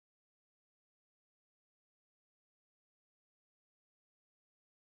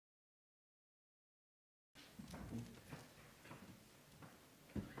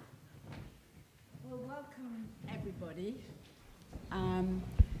Welcome, everybody.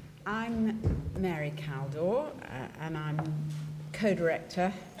 I'm Mary Kaldor, and I'm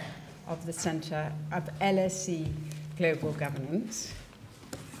co-director of the Centre of LSE Global Governance.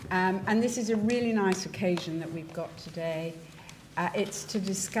 And this is a really nice occasion that we've got today. It's to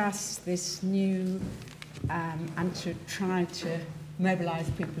discuss this new, and to try to mobilise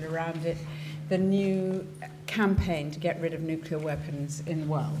people around it, the new campaign to get rid of nuclear weapons in the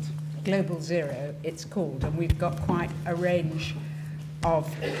world. Global Zero, it's called, and we've got quite a range of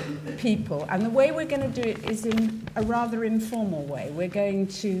people. And the way we're going to do it is in a rather informal way. We're going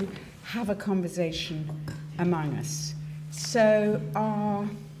to have a conversation among us. So our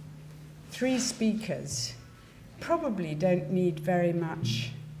three speakers probably don't need very much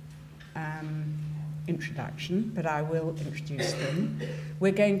introduction, but I will introduce them.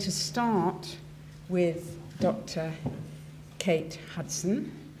 We're going to start with Dr. Kate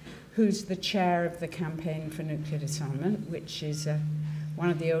Hudson, who's the chair of the Campaign for Nuclear Disarmament, which is one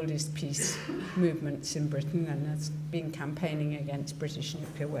of the oldest peace movements in Britain and has been campaigning against British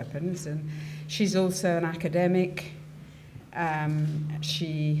nuclear weapons. And she's also an academic.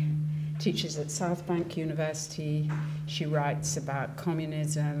 She teaches at South Bank University. She writes about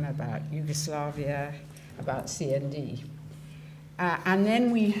communism, about Yugoslavia, about CND. And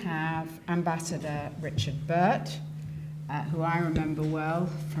then we have Ambassador Richard Burt, who I remember well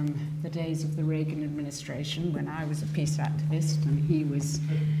from the days of the Reagan administration when I was a peace activist and he was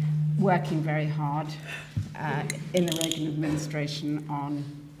working very hard in the Reagan administration on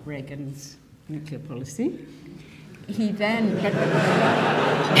Reagan's nuclear policy. He then...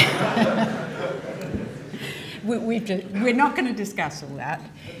 we're not going to discuss all that,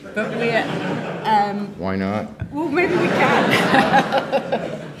 but we're... Why not? Well, maybe we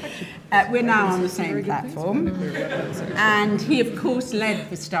can. We're now on the same platform. And he, of course, led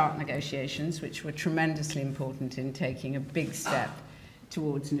the START negotiations, which were tremendously important in taking a big step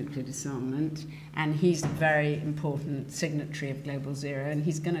towards nuclear disarmament. And he's a very important signatory of Global Zero, and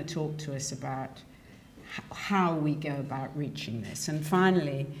he's going to talk to us about how we go about reaching this. And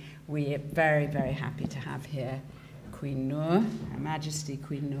finally, we are very, very happy to have here Queen Noor, Her Majesty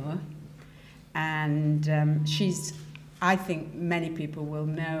Queen Noor. And she's... I think many people will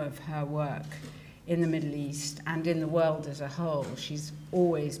know of her work in the Middle East and in the world as a whole. She's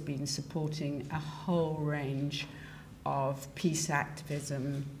always been supporting a whole range of peace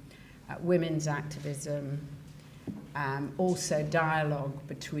activism, women's activism, also dialogue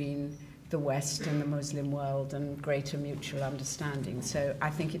between the West and the Muslim world and greater mutual understanding. So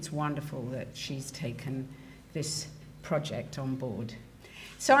I think it's wonderful that she's taken this project on board.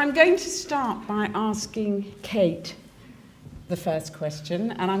 So I'm going to start by asking Kate the first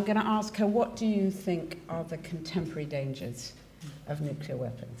question, and I'm going to ask her, what do you think are the contemporary dangers of nuclear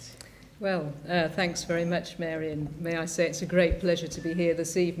weapons? Well, thanks very much, Mary, and may I say it's a great pleasure to be here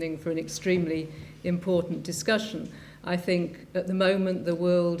this evening for an extremely important discussion. I think at the moment the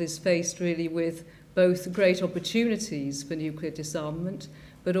world is faced really with both great opportunities for nuclear disarmament,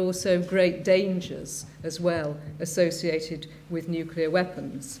 but also great dangers as well associated with nuclear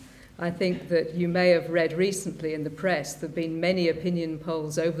weapons. I think that you may have read recently in the press there have been many opinion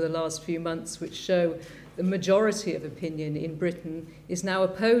polls over the last few months which show the majority of opinion in Britain is now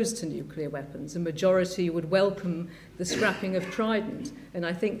opposed to nuclear weapons. A majority would welcome the scrapping of Trident, and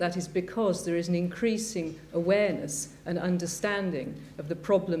I think that is because there is an increasing awareness and understanding of the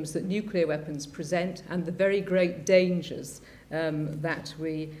problems that nuclear weapons present and the very great dangers that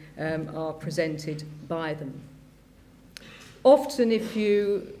we are presented by them. Often if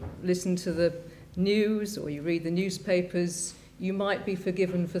you listen to the news or you read the newspapers, you might be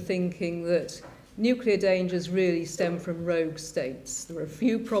forgiven for thinking that nuclear dangers really stem from rogue states. There are a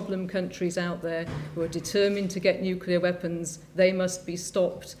few problem countries out there who are determined to get nuclear weapons. They must be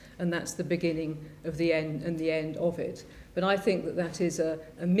stopped, and that's the beginning of the end and the end of it. But I think that that is a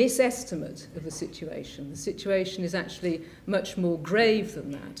misestimate of the situation. The situation is actually much more grave than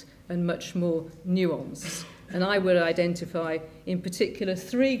that and much more nuanced. And I would identify in particular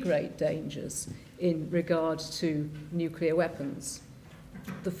three great dangers in regard to nuclear weapons.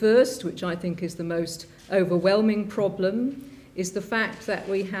 The first, which I think is the most overwhelming problem, is the fact that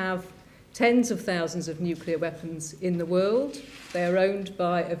we have tens of thousands of nuclear weapons in the world. They are owned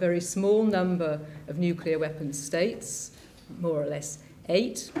by a very small number of nuclear weapons states, more or less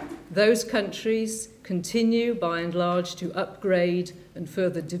 8. Those countries continue, by and large, to upgrade and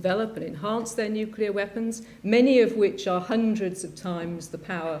further develop and enhance their nuclear weapons, many of which are hundreds of times the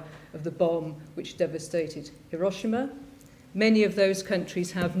power of the bomb which devastated Hiroshima. Many of those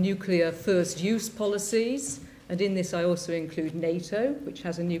countries have nuclear first-use policies, and in this I also include NATO, which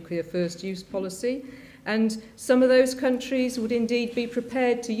has a nuclear first-use policy. And some of those countries would indeed be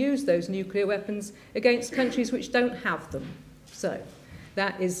prepared to use those nuclear weapons against countries which don't have them. So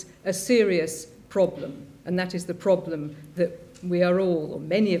that is a serious problem, and that is the problem that we are all, or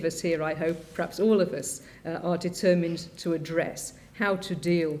many of us here, I hope, perhaps all of us, are determined to address, how to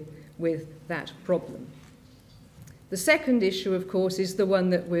deal with that problem. The second issue, of course, is the one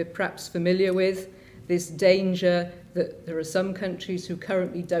that we're perhaps familiar with, this danger that there are some countries who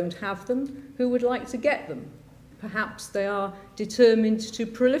currently don't have them who would like to get them. Perhaps they are determined to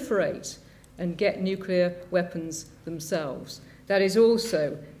proliferate and get nuclear weapons themselves. That is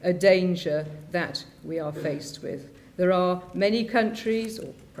also a danger that we are faced with. There are many countries,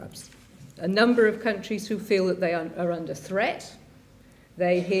 or perhaps a number of countries, who feel that they are under threat.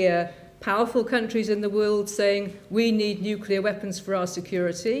 They hear powerful countries in the world saying, we need nuclear weapons for our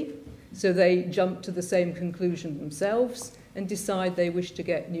security, so they jump to the same conclusion themselves and decide they wish to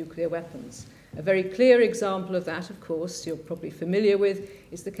get nuclear weapons. A very clear example of that, of course, you're probably familiar with,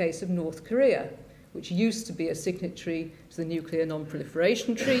 is the case of North Korea, which used to be a signatory to the Nuclear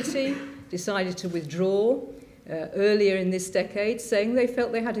Non-Proliferation Treaty, decided to withdraw earlier in this decade, saying they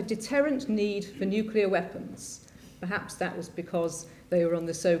felt they had a deterrent need for nuclear weapons. Perhaps that was because they were on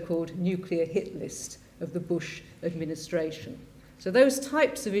the so-called nuclear hit list of the Bush administration. So those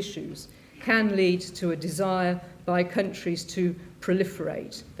types of issues can lead to a desire by countries to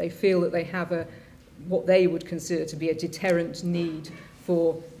proliferate. They feel that they have what they would consider to be a deterrent need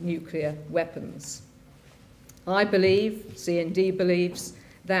for nuclear weapons. I believe, CND believes,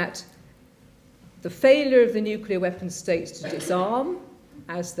 that the failure of the nuclear weapons states to disarm,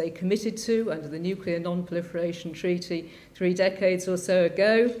 as they committed to under the Nuclear Non-Proliferation Treaty 3 decades or so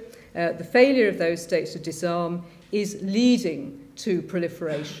ago, the failure of those states to disarm is leading to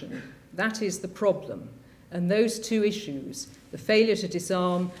proliferation. That is the problem. And those two issues, the failure to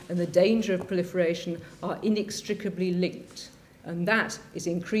disarm and the danger of proliferation, are inextricably linked. And that is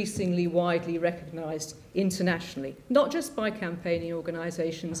increasingly widely recognised internationally, not just by campaigning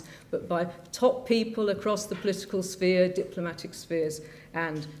organisations, but by top people across the political sphere, diplomatic spheres,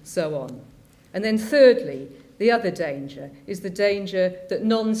 and so on. And then thirdly, the other danger is the danger that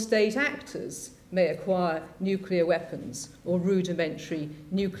non-state actors may acquire nuclear weapons or rudimentary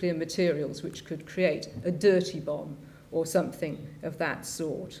nuclear materials which could create a dirty bomb or something of that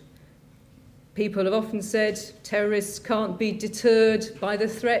sort. People have often said terrorists can't be deterred by the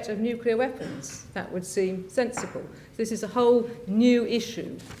threat of nuclear weapons. That would seem sensible. This is a whole new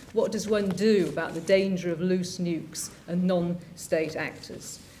issue. What does one do about the danger of loose nukes and non-state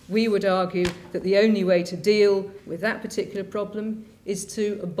actors? We would argue that the only way to deal with that particular problem is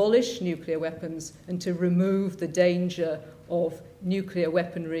to abolish nuclear weapons and to remove the danger of nuclear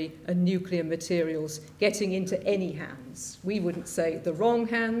weaponry and nuclear materials getting into any hands. We wouldn't say the wrong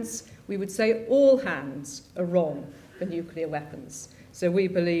hands, we would say all hands are wrong for nuclear weapons. So we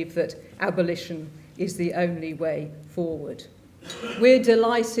believe that abolition is the only way forward. We're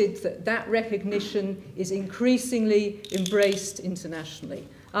delighted that that recognition is increasingly embraced internationally.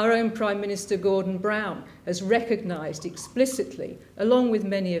 Our own Prime Minister Gordon Brown has recognised explicitly, along with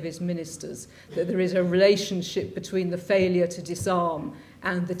many of his ministers, that there is a relationship between the failure to disarm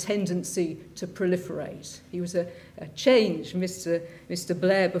and the tendency to proliferate. He was a change. Mr.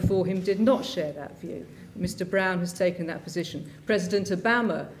 Blair before him did not share that view. Mr. Brown has taken that position. President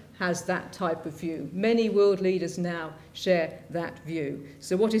Obama has that type of view. Many world leaders now share that view.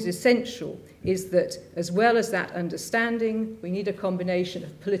 So what is essential is that, as well as that understanding, we need a combination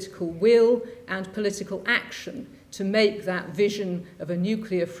of political will and political action to make that vision of a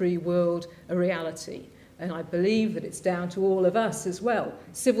nuclear-free world a reality. And I believe that it's down to all of us as well.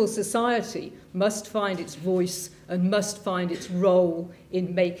 Civil society must find its voice and must find its role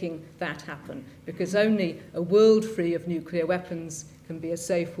in making that happen, because only a world free of nuclear weapons can be a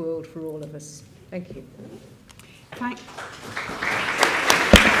safe world for all of us. Thank you.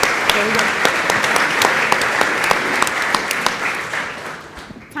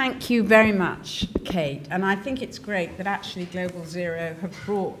 Thank you very much, Kate. And I think it's great that actually Global Zero have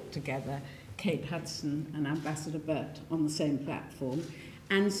brought together Kate Hudson and Ambassador Burt on the same platform.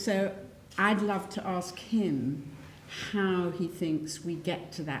 And so I'd love to ask him how he thinks we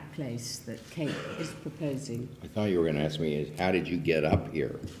get to that place that Kate is proposing. I thought you were going to ask me, how did you get up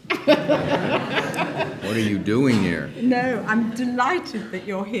here? What are you doing here? No, I'm delighted that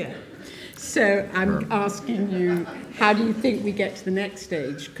you're here. So I'm asking you, how do you think we get to the next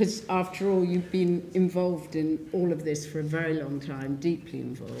stage? Because after all, you've been involved in all of this for a very long time, deeply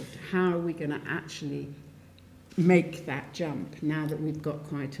involved. How are we going to actually make that jump now that we've got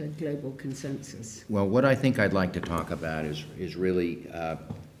quite a global consensus? Well, what I think I'd like to talk about is really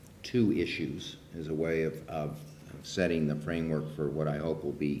two issues as a way of setting the framework for what I hope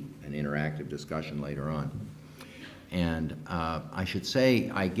will be an interactive discussion later on. And I should say,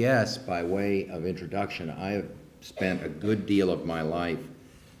 I guess, by way of introduction, I have spent a good deal of my life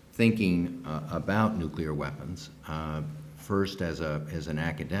thinking about nuclear weapons. First as an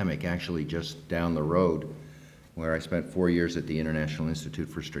academic, actually just down the road, where I spent 4 years at the International Institute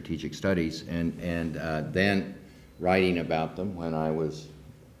for Strategic Studies, and then writing about them when I was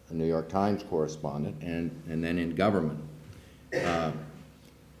a New York Times correspondent, and then in government.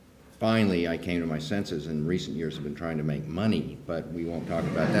 Finally, I came to my senses. In recent years, I've been trying to make money, but we won't talk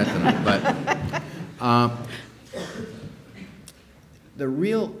about that tonight. But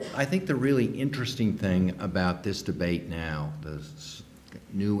I think the really interesting thing about this debate now, the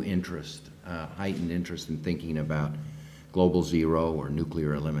new interest, heightened interest in thinking about global zero or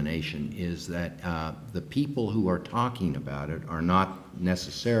nuclear elimination, is that the people who are talking about it are not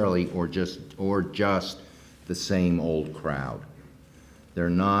necessarily or just the same old crowd. They're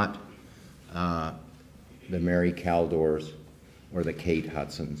not the Mary Kaldors or the Kate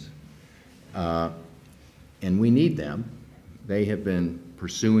Hudsons. And we need them. They have been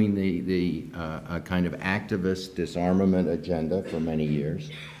pursuing the kind of activist disarmament agenda for many years,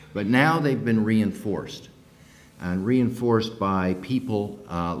 but now they've been reinforced, and reinforced by people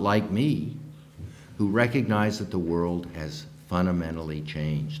like me who recognize that the world has fundamentally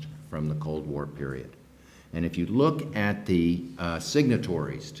changed from the Cold War period. And if you look at the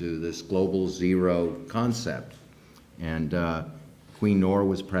signatories to this global zero concept, and Queen Noor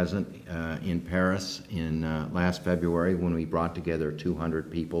was present in Paris in last February when we brought together 200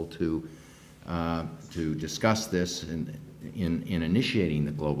 people to discuss this in initiating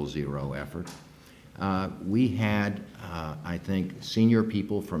the global zero effort. We had, I think, senior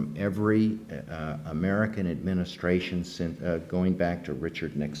people from every American administration since, going back to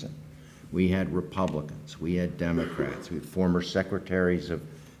Richard Nixon. We had Republicans, we had Democrats, we had former secretaries of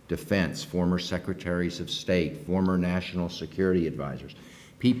defense, former secretaries of state, former national security advisors,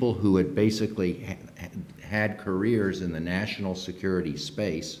 people who had basically had careers in the national security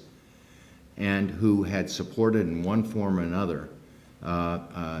space and who had supported in one form or another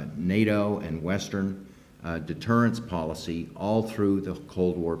NATO and Western deterrence policy all through the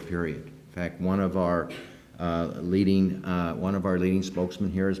Cold War period. In fact, one of our leading spokesmen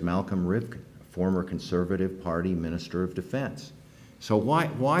here is Malcolm Rivkin, a former Conservative Party Minister of Defense. So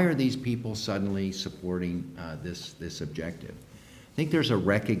why are these people suddenly supporting this objective? I think there's a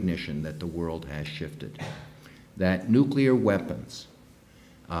recognition that the world has shifted, that nuclear weapons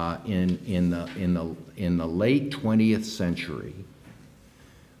in the late 20th century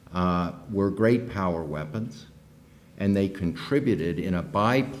were great power weapons, and they contributed in a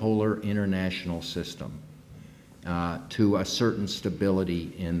bipolar international system to a certain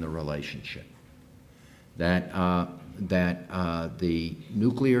stability in the relationship. That the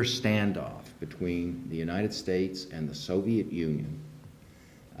nuclear standoff between the United States and the Soviet Union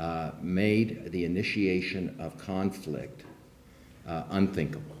made the initiation of conflict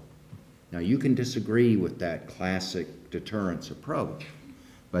unthinkable. Now, you can disagree with that classic deterrence approach,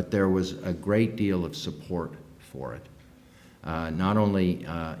 but there was a great deal of support for it, not only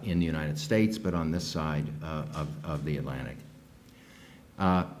in the United States, but on this side of the Atlantic.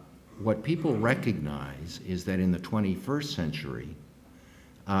 What people recognize is that in the 21st century,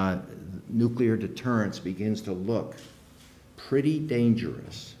 nuclear deterrence begins to look pretty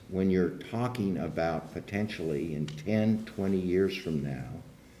dangerous when you're talking about potentially in 10, 20 years from now,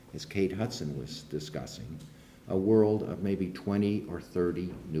 as Kate Hudson was discussing, a world of maybe 20 or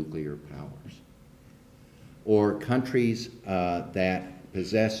 30 nuclear powers. Or countries that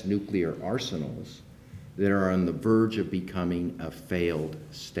possess nuclear arsenals that are on the verge of becoming a failed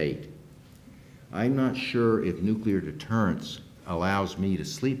state. I'm not sure if nuclear deterrence allows me to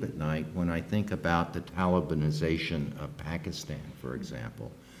sleep at night when I think about the Talibanization of Pakistan, for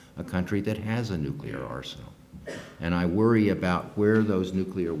example, a country that has a nuclear arsenal. And I worry about where those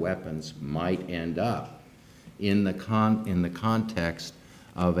nuclear weapons might end up in the context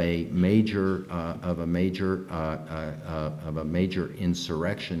of a major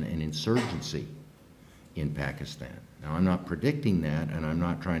insurrection and insurgency in Pakistan. Now, I'm not predicting that, and I'm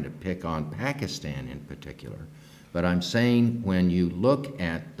not trying to pick on Pakistan in particular, but I'm saying when you look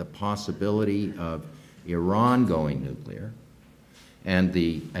at the possibility of Iran going nuclear and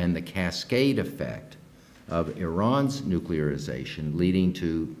the cascade effect of Iran's nuclearization leading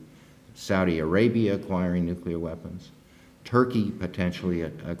to Saudi Arabia acquiring nuclear weapons, Turkey potentially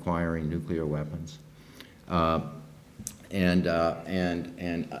acquiring nuclear weapons, and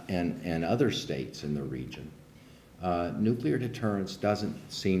other states in the region, nuclear deterrence doesn't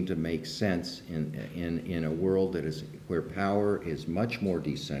seem to make sense in a world that is where power is much more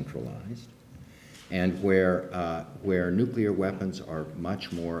decentralized and where nuclear weapons are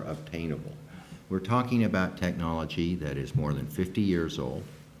much more obtainable. We're talking about technology that is more than 50 years old,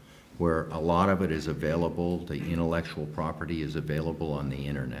 where a lot of it is available, the intellectual property is available on the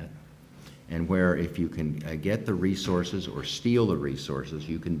internet, and where if you can get the resources or steal the resources,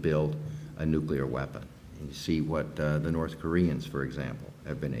 you can build a nuclear weapon. And you see what the North Koreans, for example,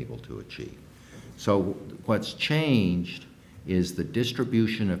 have been able to achieve. So what's changed is the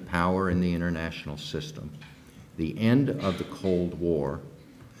distribution of power in the international system, the end of the Cold War,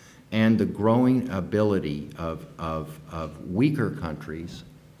 and the growing ability of weaker countries,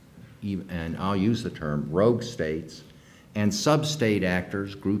 and I'll use the term rogue states, and sub-state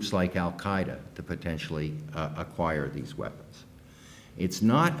actors, groups like Al-Qaeda, to potentially acquire these weapons. It's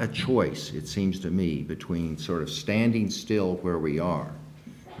not a choice, it seems to me, between sort of standing still where we are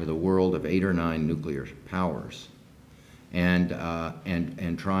with a world of 8 or 9 nuclear powers and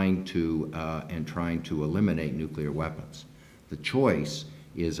trying to eliminate nuclear weapons. The choice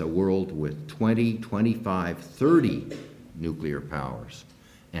is a world with 20, 25, 30 nuclear powers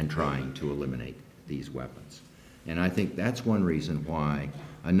and trying to eliminate these weapons. And I think that's one reason why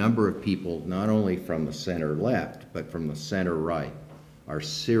a number of people, not only from the center left, but from the center right, are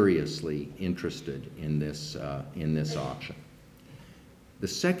seriously interested in this option. The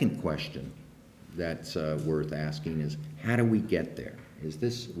second question that's worth asking is, how do we get there? Is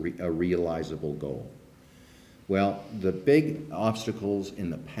this a realizable goal? Well, the big obstacles in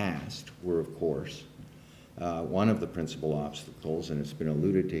the past were, of course, one of the principal obstacles, and it's been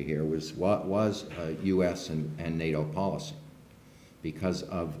alluded to here, was U.S. and NATO policy because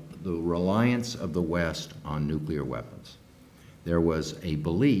of the reliance of the West on nuclear weapons. There was a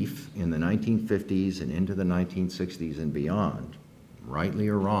belief in the 1950s and into the 1960s and beyond, rightly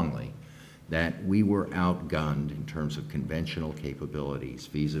or wrongly, that we were outgunned in terms of conventional capabilities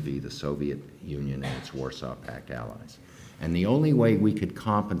vis-a-vis the Soviet Union and its Warsaw Pact allies. And the only way we could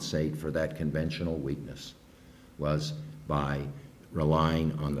compensate for that conventional weakness was by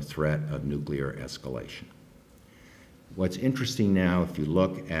relying on the threat of nuclear escalation. What's interesting now, if you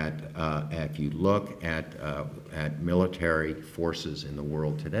look at military forces in the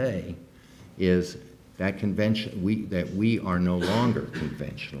world today, is that we are no longer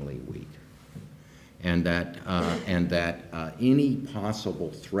conventionally weak, and that any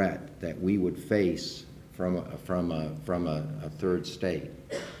possible threat that we would face from a third state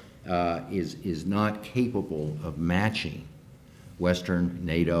is not capable of matching Western,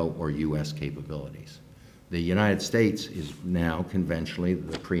 NATO, or U.S. capabilities. The United States is now conventionally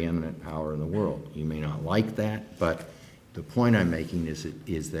the preeminent power in the world. You may not like that, but the point I'm making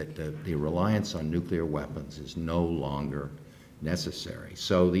is that the reliance on nuclear weapons is no longer necessary.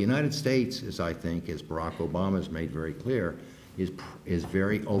 So the United States is, I think, as Barack Obama has made very clear, is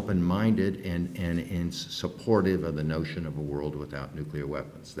very open-minded and supportive of the notion of a world without nuclear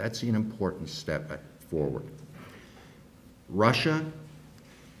weapons. That's an important step forward. Russia,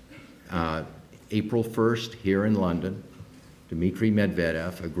 April 1st, here in London, Dmitry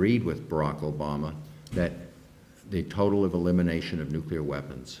Medvedev agreed with Barack Obama that the total of elimination of nuclear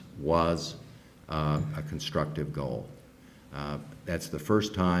weapons was a constructive goal. That's the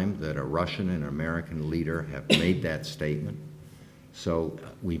first time that a Russian and American leader have made that statement. So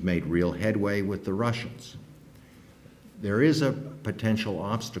we've made real headway with the Russians. There is a potential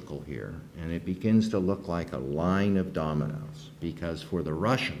obstacle here, and it begins to look like a line of dominoes, because for the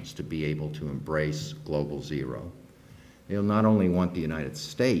Russians to be able to embrace global zero, they'll not only want the United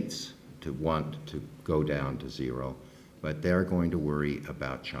States to want to go down to zero, but they're going to worry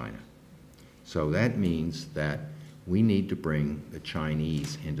about China. So that means that we need to bring the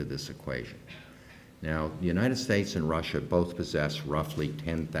Chinese into this equation. Now, the United States and Russia both possess roughly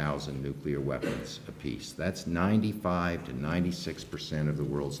 10,000 nuclear weapons apiece. That's 95 to 96% of the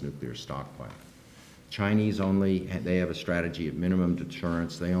world's nuclear stockpile. Chinese they have a strategy of minimum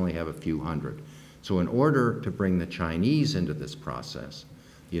deterrence. They only have a few hundred. So in order to bring the Chinese into this process,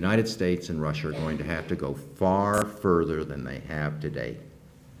 the United States and Russia are going to have to go far further than they have today.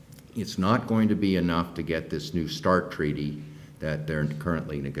 It's not going to be enough to get this new START treaty that they're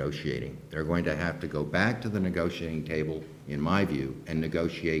currently negotiating. They're going to have to go back to the negotiating table, in my view, and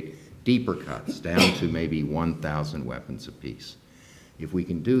negotiate deeper cuts down to maybe 1,000 weapons apiece. If we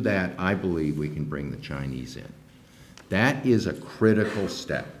can do that, I believe we can bring the Chinese in. That is a critical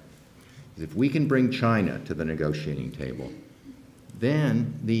step. If we can bring China to the negotiating table,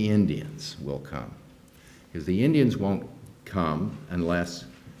 then the Indians will come. Because the Indians won't come unless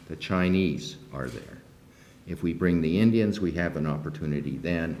the Chinese are there. If we bring the Indians, we have an opportunity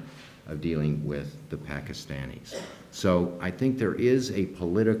then of dealing with the Pakistanis. So I think there is a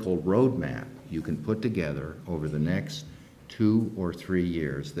political roadmap you can put together over the next 2 or 3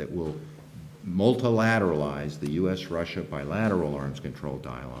 years that will multilateralize the U.S.-Russia bilateral arms control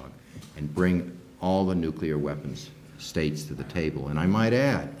dialogue and bring all the nuclear weapons states to the table. And I might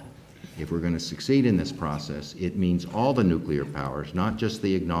add, if we're going to succeed in this process, it means all the nuclear powers, not just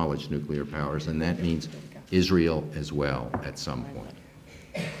the acknowledged nuclear powers, and that means Israel as well at some point.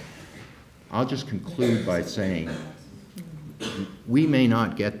 I'll just conclude by saying we may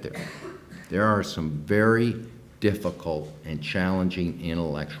not get there. There are some very difficult and challenging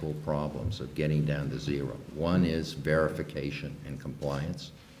intellectual problems of getting down to zero. One is verification and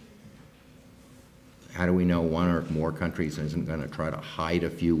compliance. How do we know one or more countries isn't going to try to hide a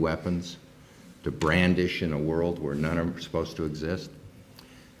few weapons to brandish in a world where none are supposed to exist?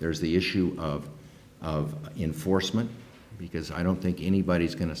 There's the issue of enforcement, because I don't think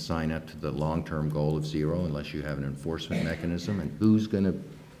anybody's going to sign up to the long-term goal of zero unless you have an enforcement mechanism. And who's going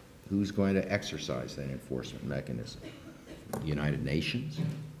to exercise that enforcement mechanism? The United Nations?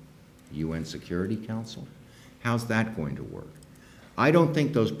 UN Security Council? How's that going to work? I don't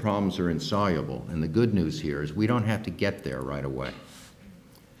think those problems are insoluble, and the good news here is we don't have to get there right away.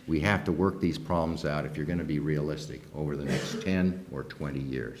 We have to work these problems out, if you're going to be realistic, over the next 10 or 20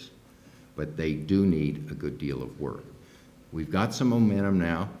 years. But they do need a good deal of work. We've got some momentum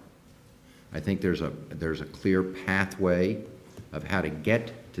now. I think there's a clear pathway of how to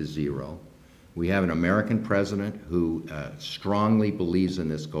get to zero. We have an American president who strongly believes in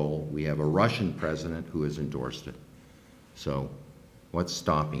this goal. We have a Russian president who has endorsed it. So what's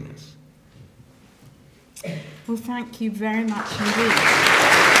stopping us? Well, thank you very much indeed.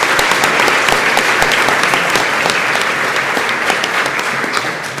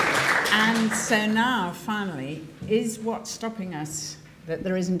 And so now, finally, is what's stopping us that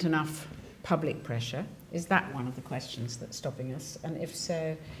there isn't enough public pressure? Is that one of the questions that's stopping us? And if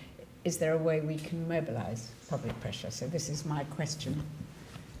so, is there a way we can mobilize public pressure? So this is my question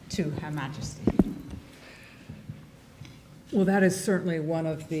to Her Majesty. Well, that is certainly one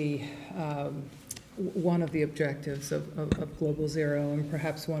of the objectives of Global Zero, and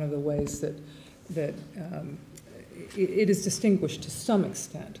perhaps one of the ways that it is distinguished to some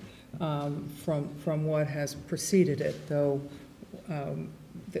extent from what has preceded it, though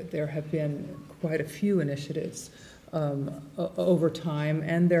there have been quite a few initiatives over time,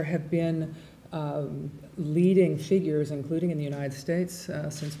 and there have been leading figures, including in the United States,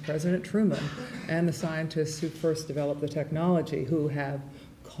 since President Truman, and the scientists who first developed the technology, who have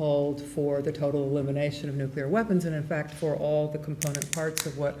called for the total elimination of nuclear weapons, and in fact for all the component parts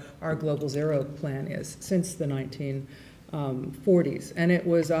of what our Global Zero plan is since the 1940s. And it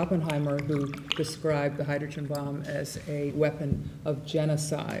was Oppenheimer who described the hydrogen bomb as a weapon of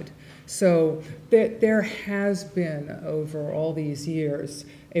genocide. So there has been, over all these years,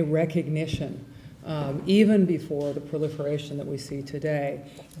 a recognition, even before the proliferation that we see today,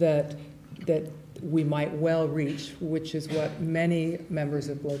 that we might well reach, which is what many members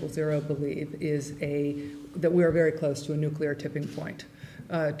of Global Zero believe, is that we are very close to a nuclear tipping point,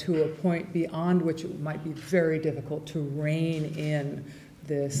 to a point beyond which it might be very difficult to rein in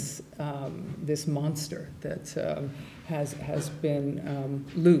this monster that has been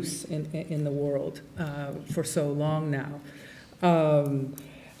loose in the world for so long now.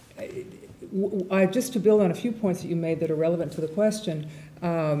 Just to build on a few points that you made that are relevant to the question,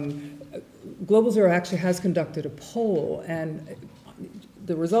 Global Zero actually has conducted a poll, and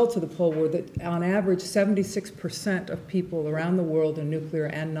the results of the poll were that on average 76% of people around the world in nuclear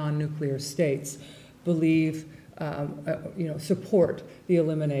and non-nuclear states believe support the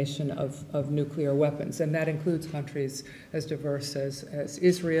elimination of nuclear weapons, and that includes countries as diverse as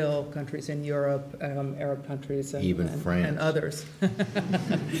Israel, countries in Europe, Arab countries, and others.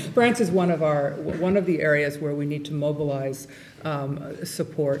 France is one of the areas where we need to mobilize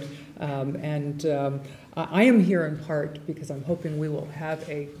support, and I am here in part because I'm hoping we will have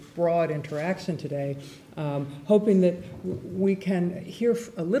a broad interaction today, hoping that we can hear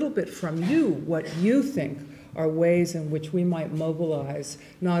a little bit from you what you think are ways in which we might mobilize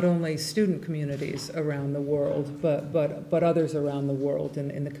not only student communities around the world, but others around the world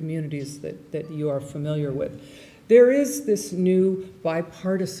in the communities that you are familiar with. There is this new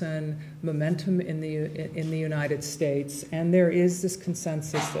bipartisan momentum in the United States, and there is this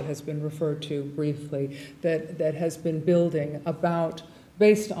consensus that has been referred to briefly that has been building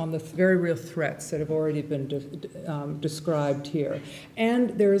based on the very real threats that have already been described here.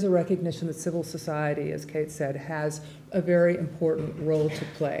 And there is a recognition that civil society, as Kate said, has a very important role to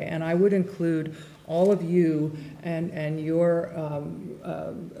play. And I would include all of you and your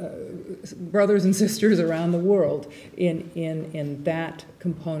brothers and sisters around the world in that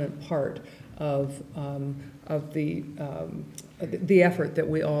component part of the effort that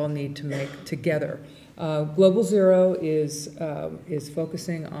we all need to make together. Global Zero is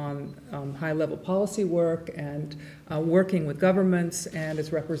focusing on high-level policy work and working with governments, and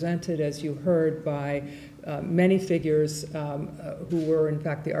is represented, as you heard, by many figures who were, in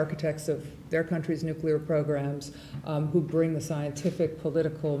fact, the architects of their country's nuclear programs, who bring the scientific,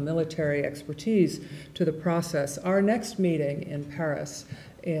 political, military expertise to the process. Our next meeting in Paris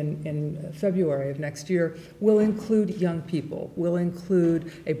in February of next year will include young people, will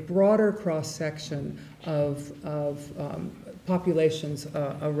include a broader cross-section of populations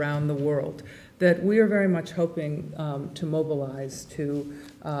around the world that we are very much hoping to mobilize to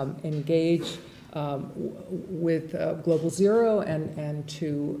engage with Global Zero and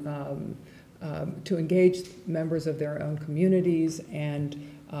to engage members of their own communities and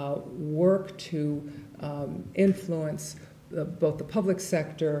work to influence both the public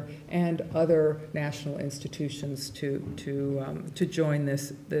sector and other national institutions to join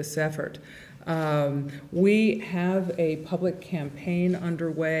this effort. We have a public campaign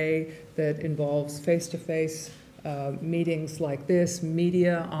underway that involves face-to-face meetings like this,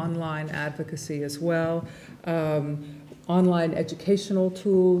 media, online advocacy as well, online educational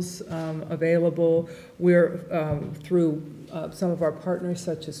tools available. We're through some of our partners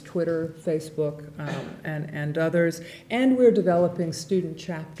such as Twitter, Facebook, and others, and we're developing student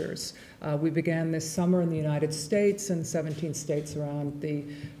chapters. We began this summer in the United States, and 17 states around the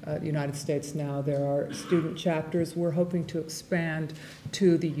United States now. There are student chapters. We're hoping to expand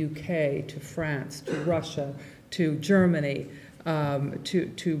to the UK, to France, to Russia, to Germany,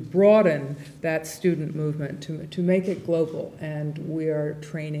 to broaden that student movement, to make it global. And we are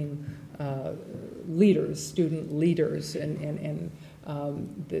training leaders, student leaders, in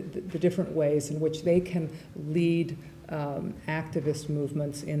the different ways in which they can lead activist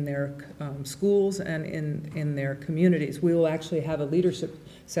movements in their schools and in their communities. We will actually have a leadership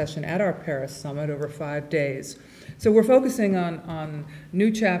session at our Paris Summit over 5 days. So we're focusing on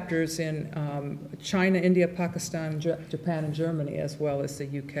new chapters in China, India, Pakistan, Japan, and Germany, as well as the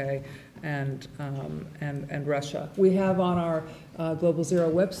UK and Russia. We have on our Global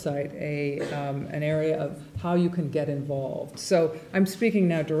Zero website an area of how you can get involved. So I'm speaking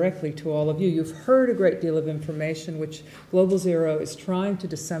now directly to all of you. You've heard a great deal of information which Global Zero is trying to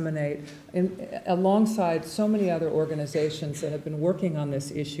disseminate alongside so many other organizations that have been working on this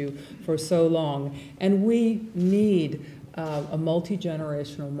issue for so long. And we need a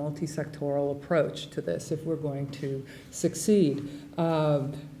multi-generational, multi-sectoral approach to this if we're going to succeed.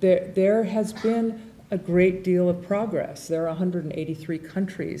 There has been a great deal of progress. There are 183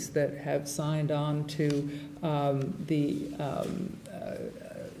 countries that have signed on to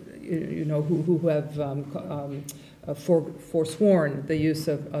who have forsworn the use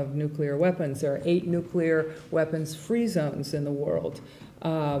of nuclear weapons. There are 8 nuclear weapons-free zones in the world.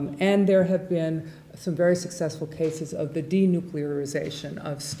 And there have been some very successful cases of the denuclearization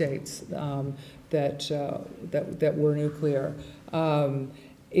of states that were nuclear.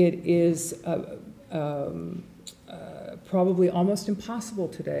 It is probably almost impossible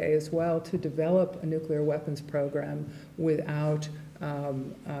today as well to develop a nuclear weapons program without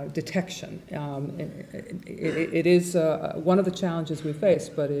detection. It is one of the challenges we face,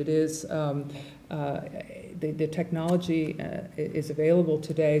 but it is the technology is available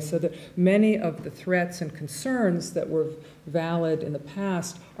today so that many of the threats and concerns that were valid in the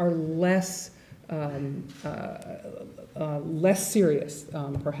past are less serious,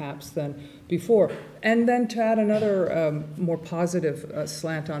 perhaps, than before. And then to add another more positive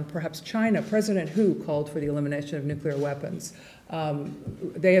slant on perhaps China, President Hu called for the elimination of nuclear weapons.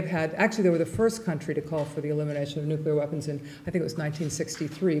 They have had, actually they were the first country to call for the elimination of nuclear weapons in, I think it was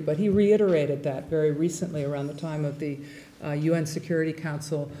 1963, but he reiterated that very recently around the time of the UN Security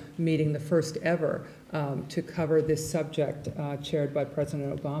Council meeting, the first ever to cover this subject, chaired by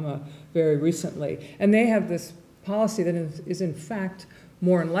President Obama very recently. And they have this policy that is in fact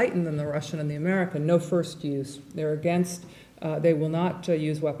more enlightened than the Russian and the American, no first use. They're against, they will not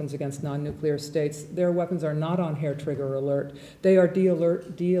use weapons against non-nuclear states. Their weapons are not on hair trigger alert. They are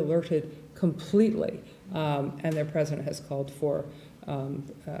de-alerted completely. And their president has called for,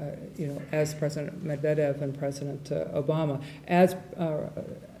 as President Medvedev and President Obama, as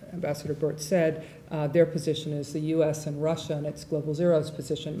Ambassador Burt said, their position is the US and Russia, and its Global Zero's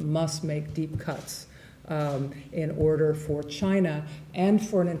position, must make deep cuts in order for China and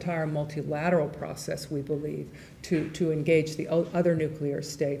for an entire multilateral process, we believe, to engage the other nuclear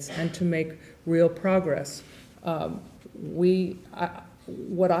states and to make real progress.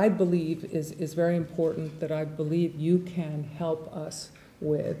 What I believe is very important, that I believe you can help us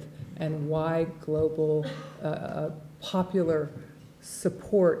with, and why global popular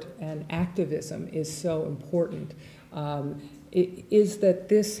support and activism is so important, is that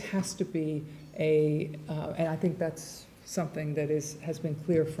this has to be and I think that's something that has been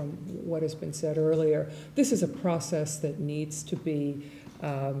clear from what has been said earlier. This is a process that needs to be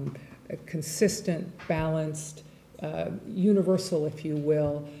consistent, balanced, universal, if you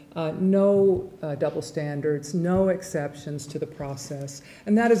will, no double standards, no exceptions to the process.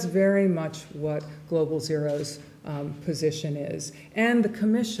 And that is very much what Global Zero's position is. And the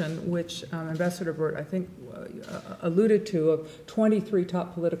Commission, which Ambassador Burt, I think, alluded to, of 23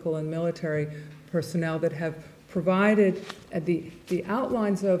 top political and military personnel that have provided the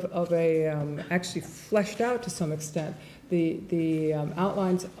outlines of actually fleshed out to some extent, the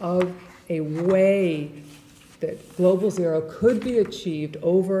outlines of a way that Global Zero could be achieved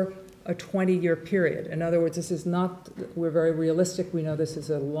over a 20-year period. In other words, this is not, we're very realistic. We know this is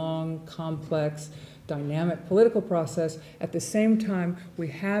a long, complex, dynamic political process. At the same time, we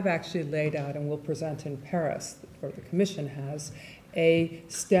have actually laid out, and we'll present in Paris, or the Commission has, a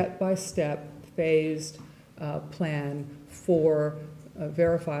step-by-step, phased plan for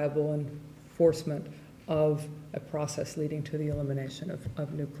verifiable enforcement of a process leading to the elimination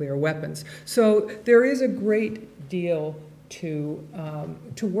of nuclear weapons. So there is a great deal to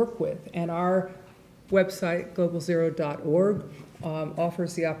work with, and our website, globalzero.org,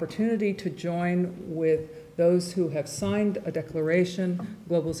 offers the opportunity to join with those who have signed a declaration,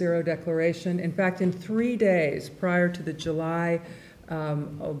 Global Zero Declaration. In fact, in 3 days prior to the July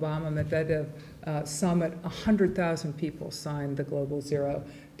Obama-Medvedev summit, 100,000 people signed the Global Zero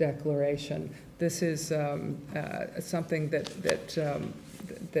Declaration. This is something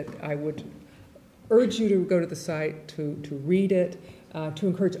that I would urge you to go to the site, to read it, to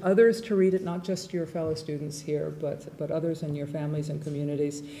encourage others to read it, not just your fellow students here, but others in your families and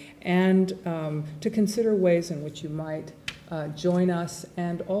communities, and to consider ways in which you might join us.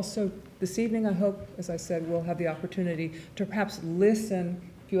 And also this evening, I hope, as I said, we'll have the opportunity to perhaps listen.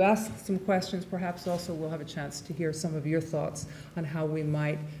 If you ask some questions, perhaps also we'll have a chance to hear some of your thoughts on how we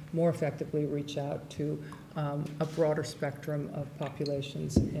might more effectively reach out to a broader spectrum of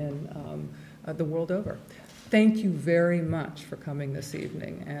populations in the world over. Thank you very much for coming this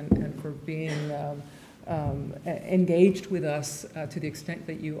evening and for being engaged with us to the extent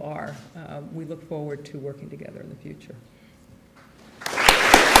that you are. We look forward to working together in the future.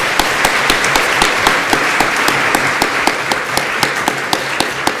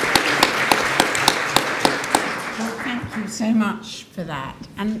 Thank you so much for that.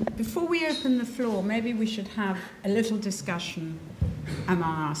 And before we open the floor, maybe we should have a little discussion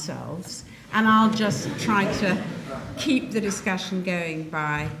among ourselves. And I'll just try to keep the discussion going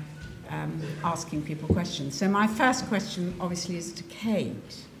by asking people questions. So my first question, obviously, is to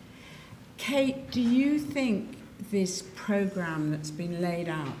Kate. Kate, do you think this program that's been laid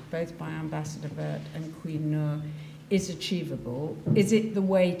out, both by Ambassador Burt and Queen Noor, is achievable? Is it the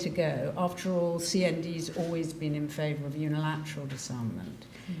way to go? After all, CND's always been in favour of unilateral disarmament.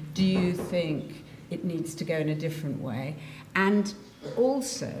 Do you think it needs to go in a different way? And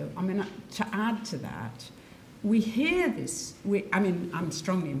also, I mean, to add to that, we hear this, I'm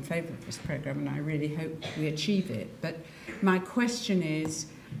strongly in favour of this programme and I really hope we achieve it, but my question is,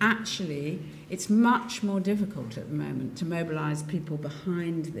 actually, it's much more difficult at the moment to mobilise people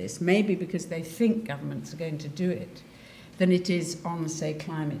behind this, maybe because they think governments are going to do it, than it is on, say,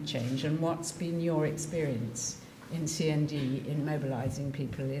 climate change. And what's been your experience in CND in mobilising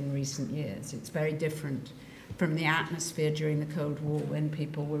people in recent years? It's very different from the atmosphere during the Cold War when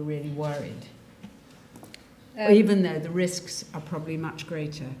people were really worried, even though the risks are probably much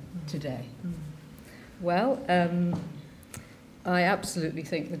greater today. Well, I absolutely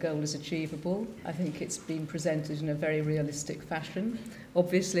think the goal is achievable. I think it's been presented in a very realistic fashion.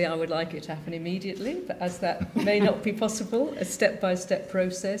 Obviously, I would like it to happen immediately, but as that may not be possible, a step-by-step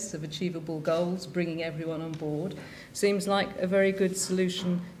process of achievable goals, bringing everyone on board, seems like a very good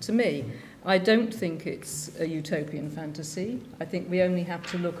solution to me. I don't think it's a utopian fantasy. I think we only have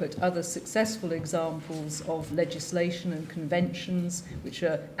to look at other successful examples of legislation and conventions which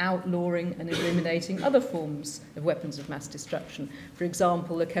are outlawing and eliminating other forms of weapons of mass destruction. For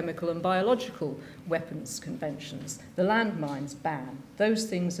example, the chemical and biological weapons conventions, the landmines ban. Those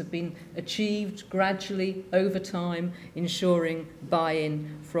things have been achieved gradually over time, ensuring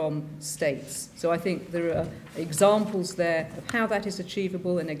buy-in from states. So I think there are examples there of how that is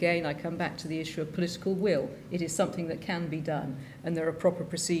achievable, and again I come back to the issue of political will. It is something that can be done, and there are proper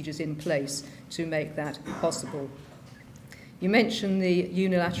procedures in place to make that possible. You mentioned the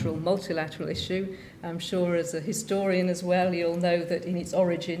unilateral, multilateral issue. I'm sure as a historian as well, you'll know that in its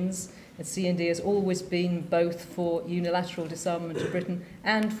origins, CND has always been both for unilateral disarmament of Britain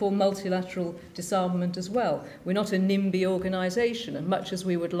and for multilateral disarmament as well. We're not a NIMBY organisation, and much as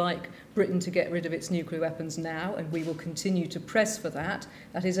we would like Britain to get rid of its nuclear weapons now, and we will continue to press for that,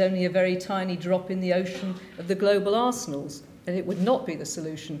 that is only a very tiny drop in the ocean of the global arsenals, and it would not be the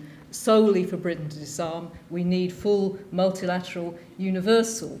solution solely for Britain to disarm. We need full multilateral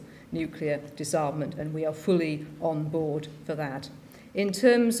universal nuclear disarmament, and we are fully on board for that. In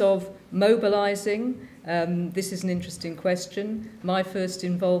terms of mobilising, this is an interesting question. My first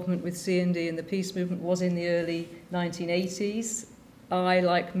involvement with CND and the peace movement was in the early 1980s. I,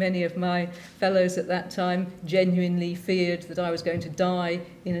 like many of my fellows at that time, genuinely feared that I was going to die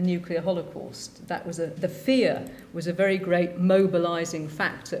in a nuclear holocaust. That was the fear was a very great mobilising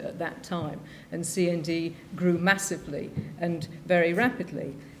factor at that time, and CND grew massively and very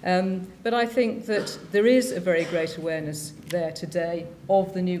rapidly. But I think that there is a very great awareness there today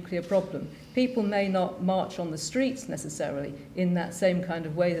of the nuclear problem. People may not march on the streets necessarily in that same kind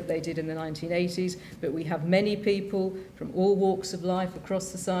of way that they did in the 1980s, but we have many people from all walks of life across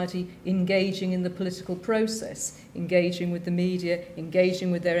society engaging in the political process, engaging with the media, engaging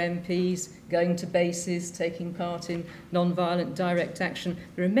with their MPs, going to bases, taking part in non-violent direct action.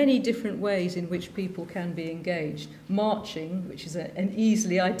 There are many different ways in which people can be engaged. Marching, which is an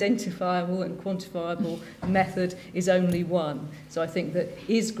easily identifiable and quantifiable method, is only one. So I think there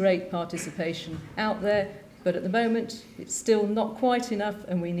is great participation out there, but at the moment it's still not quite enough,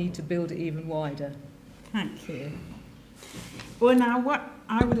 and we need to build it even wider. Thank you. Well, now what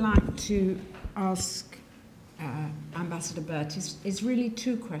I would like to ask Ambassador Burt is really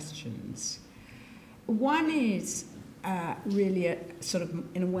two questions. One is really a sort of,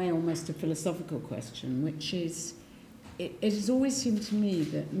 in a way, almost a philosophical question, which is, it has always seemed to me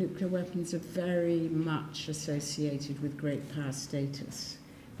that nuclear weapons are very much associated with great power status.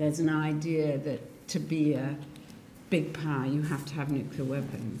 There's an idea that to be a big power, you have to have nuclear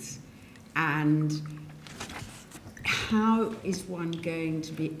weapons. And how is one going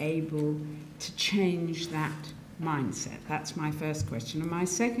to be able to change that mindset? That's my first question. And my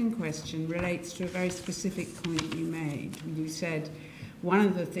second question relates to a very specific point you made. You said one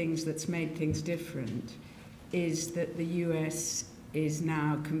of the things that's made things different is that the US is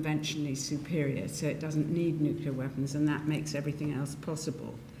now conventionally superior, so it doesn't need nuclear weapons, and that makes everything else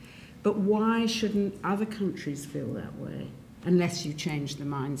possible. But why shouldn't other countries feel that way, unless you change the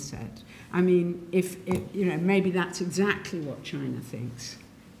mindset? I mean, if you know, maybe that's exactly what China thinks,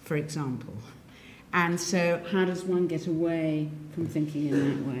 for example. And so how does one get away from thinking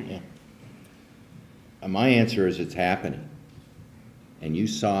in that way? Yeah. My answer is it's happening. And you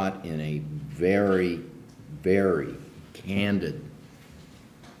saw it in a very, very candid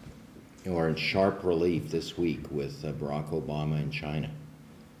or in sharp relief this week with Barack Obama and China.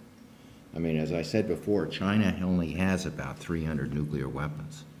 I mean, as I said before, China only has about 300 nuclear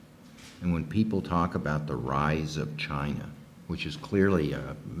weapons. And when people talk about the rise of China, which is clearly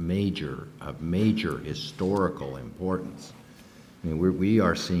a major historical importance, I mean, we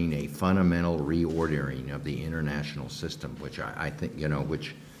are seeing a fundamental reordering of the international system, which I think, you know,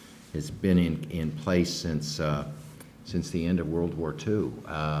 which has been in place since the end of World War II.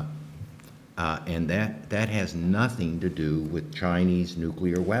 And that has nothing to do with Chinese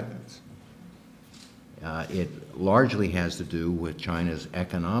nuclear weapons. It largely has to do with China's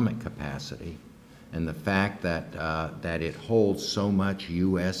economic capacity and the fact that it holds so much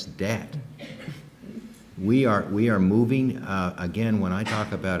U.S. debt. We are moving, again, when I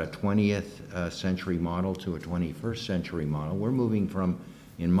talk about a 20th century model to a 21st century model, we're moving from,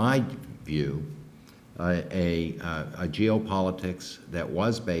 in my view, a geopolitics that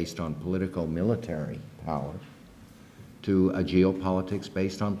was based on political military power to a geopolitics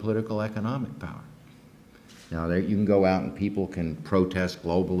based on political economic power. Now, there, you can go out and people can protest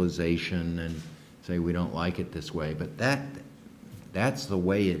globalization and say we don't like it this way, but that's the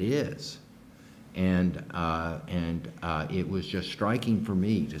way it is. And it was just striking for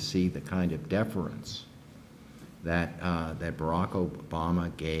me to see the kind of deference that Barack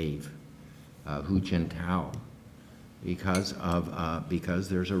Obama gave Hu Jintao, because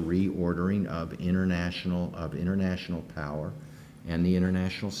there's a reordering of international power and the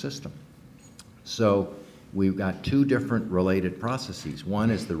international system. So we've got two different related processes. One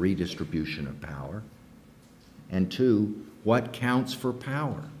is the redistribution of power, and two, what counts for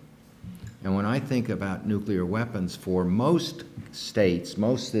power. And when I think about nuclear weapons, for most states,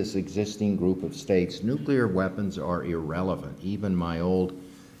 most this existing group of states, nuclear weapons are irrelevant. Even my old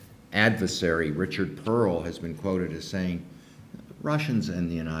adversary, Richard Pearl, has been quoted as saying, Russians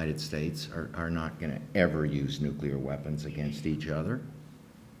and the United States are not going to ever use nuclear weapons against each other.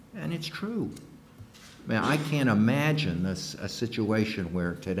 And it's true. I mean, I can't imagine a situation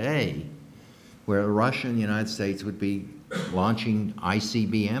where today, where Russia and the United States would be launching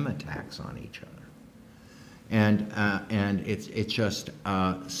ICBM attacks on each other. And it's just,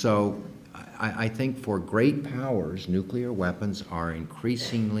 so I think for great powers, nuclear weapons are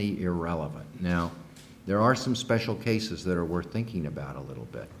increasingly irrelevant. Now, there are some special cases that are worth thinking about a little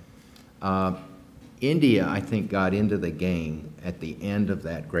bit. India, I think, got into the game at the end of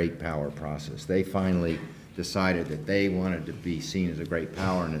that great power process. They finally decided that they wanted to be seen as a great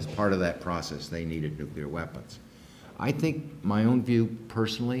power, and as part of that process, they needed nuclear weapons. I think my own view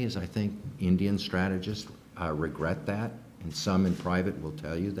personally is I think Indian strategists regret that, and some in private will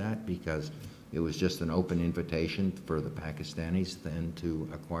tell you that, because it was just an open invitation for the Pakistanis then to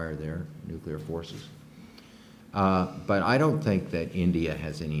acquire their nuclear forces. But I don't think that India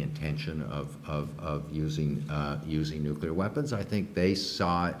has any intention of using nuclear weapons. I think they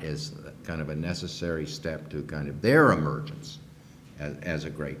saw it as kind of a necessary step to kind of their emergence as a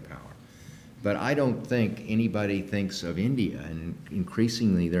great power. But I don't think anybody thinks of India, and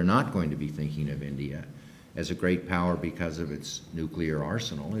increasingly they're not going to be thinking of India as a great power because of its nuclear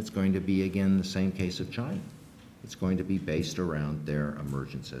arsenal. It's going to be, again, the same case of China. It's going to be based around their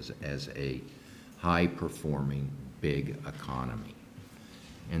emergence as a high-performing big economy,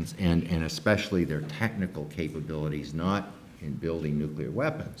 and especially their technical capabilities, not in building nuclear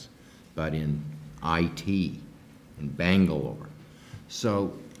weapons, but in IT, in Bangalore.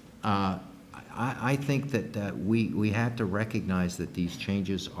 So I think that we have to recognize that these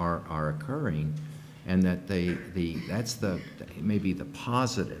changes are occurring, and that that's maybe the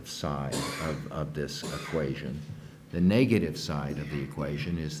positive side of this equation. The negative side of the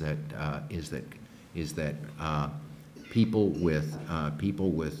equation is that people with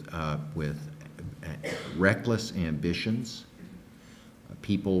reckless ambitions,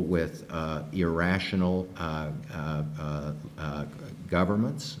 people with irrational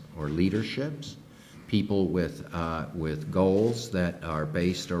governments or leaderships, people with goals that are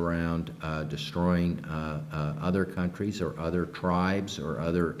based around destroying other countries or other tribes or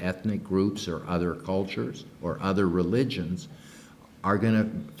other ethnic groups or other cultures or other religions, are going to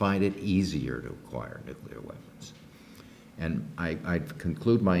find it easier to acquire nuclear weapons. And I'd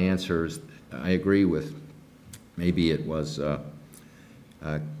conclude my answers. I agree with, maybe it was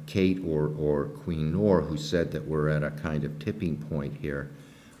Kate or Queen Noor who said that we're at a kind of tipping point here.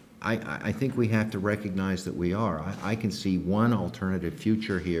 I think we have to recognize that we are. I can see one alternative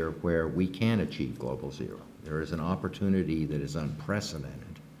future here where we can achieve global zero. There is an opportunity that is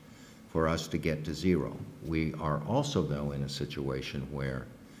unprecedented for us to get to zero. We are also, though, in a situation where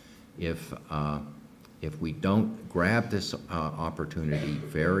if we don't grab this opportunity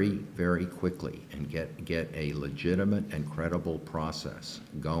very, very quickly and get a legitimate and credible process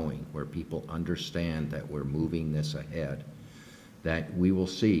going where people understand that we're moving this ahead, that we will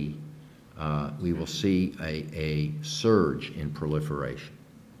see a surge in proliferation,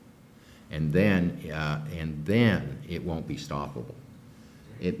 and then it won't be stoppable.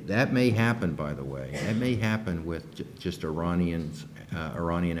 That may happen, by the way. That may happen with just Iranian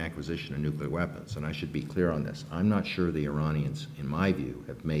acquisition of nuclear weapons. And I should be clear on this. I'm not sure the Iranians, in my view,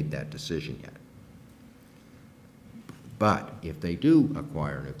 have made that decision yet. But if they do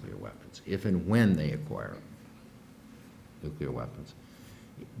acquire nuclear weapons, if and when they acquire nuclear weapons,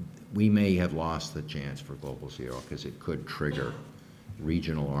 we may have lost the chance for global zero, because it could trigger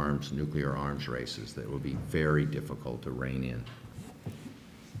regional nuclear arms races that will be very difficult to rein in.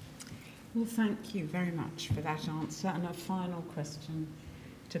 Well, thank you very much for that answer. And a final question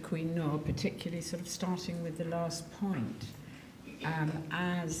to Queen Noor, particularly sort of starting with the last point.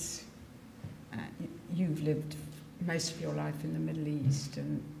 As you've lived most of your life in the Middle East,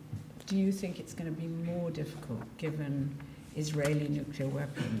 and do you think it's going to be more difficult given Israeli nuclear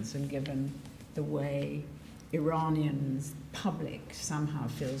weapons and given the way Iranians' public somehow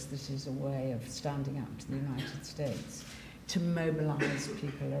feels this is a way of standing up to the United States to mobilize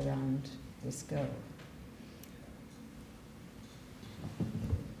people around this goal?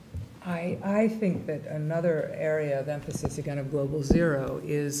 I think that another area of emphasis, again, of Global Zero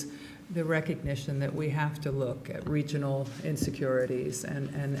is the recognition that we have to look at regional insecurities and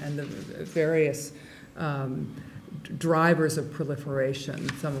the various drivers of proliferation,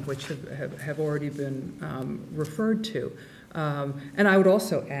 some of which have already been referred to. And I would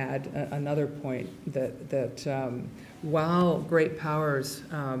also add another point that while great powers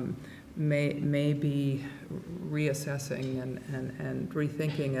may be reassessing and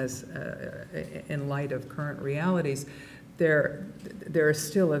rethinking as in light of current realities, there is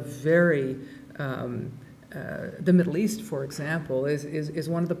still a very the Middle East, for example, is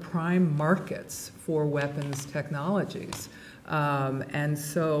one of the prime markets for weapons technologies. And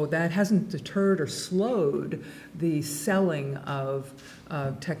so that hasn't deterred or slowed the selling of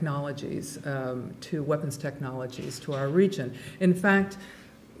technologies, to weapons technologies to our region. In fact,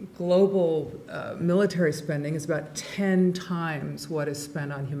 global military spending is about 10 times what is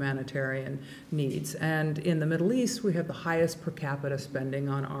spent on humanitarian needs. And in the Middle East, we have the highest per capita spending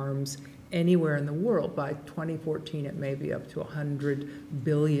on arms anywhere in the world. By 2014, it may be up to $100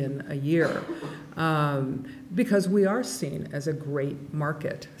 billion a year, because we are seen as a great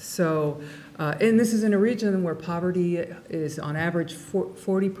market. So, and this is in a region where poverty is on average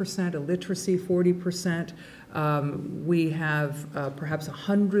 40%, illiteracy 40%. We have perhaps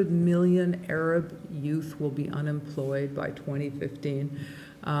 100 million Arab youth will be unemployed by 2015.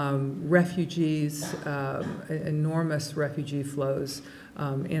 Refugees, enormous refugee flows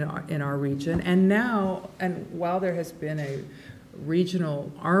in our region. And now, and while there has been a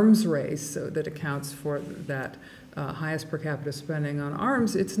regional arms race that accounts for that highest per capita spending on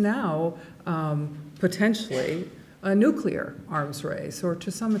arms, it's now potentially a nuclear arms race, or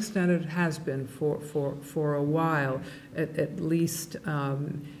to some extent it has been for a while, at least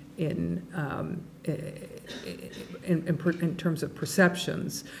in terms of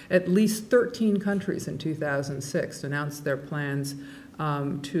perceptions. At least 13 countries in 2006 announced their plans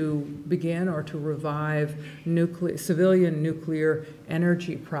to begin or to revive civilian nuclear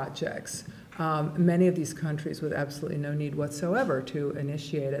energy projects. Many of these countries with absolutely no need whatsoever to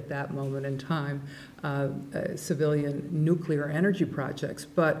initiate at that moment in time civilian nuclear energy projects.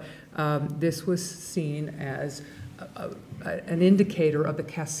 But this was seen as an indicator of the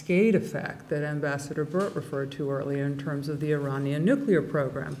cascade effect that Ambassador Burt referred to earlier in terms of the Iranian nuclear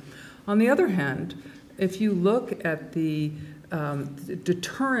program. On the other hand, if you look at the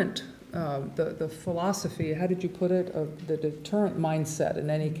deterrent, the philosophy, how did you put it, of the deterrent mindset in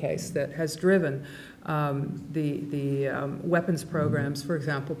any case that has driven the weapons programs. For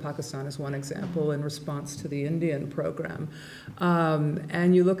example, Pakistan is one example in response to the Indian program.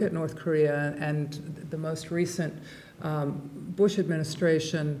 And you look at North Korea and the most recent Bush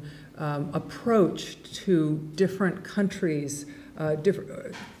administration approach to different countries,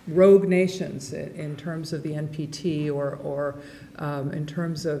 different rogue nations in terms of the NPT or in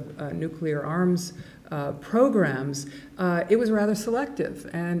terms of nuclear arms programs, it was rather selective,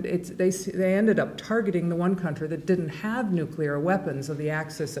 and they ended up targeting the one country that didn't have nuclear weapons of the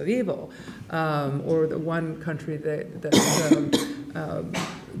axis of evil, or the one country that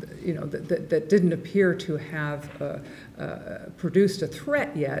didn't appear to have produced a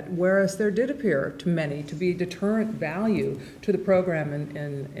threat yet, whereas there did appear to many to be deterrent value to the program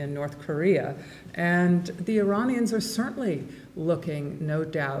in North Korea. And the Iranians are certainly looking, no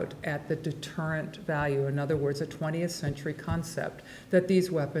doubt, at the deterrent value, in other words, a 20th century concept that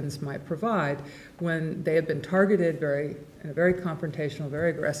these weapons might provide when they have been targeted in a very confrontational,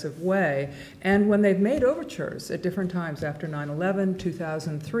 very aggressive way, and when they've made overtures at different times after 9/11,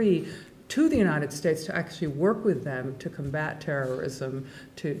 2003, to the United States to actually work with them to combat terrorism,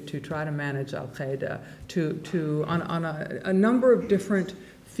 to try to manage Al-Qaeda, on a number of different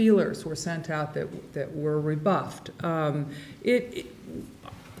feelers were sent out that were rebuffed. None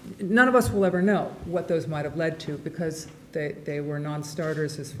of us will ever know what those might have led to, because they were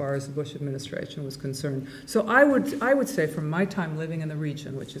non-starters as far as the Bush administration was concerned. So I would say, from my time living in the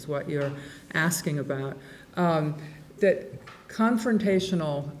region, which is what you're asking about, that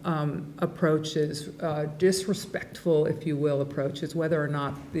confrontational approaches, disrespectful, if you will, approaches, whether or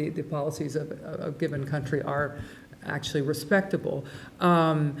not the policies of a given country are actually respectable,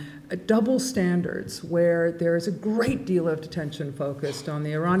 double standards where there is a great deal of attention focused on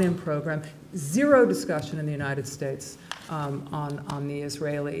the Iranian program, zero discussion in the United States on the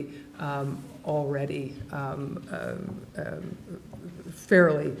Israeli already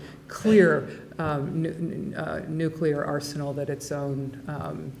fairly clear nuclear arsenal that its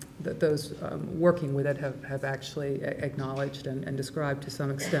own, that those working with it have actually acknowledged and described to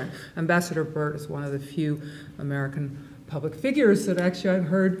some extent. Ambassador Burt is one of the few American public figures that actually I've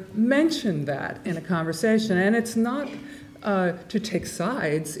heard mention that in a conversation. And it's not to take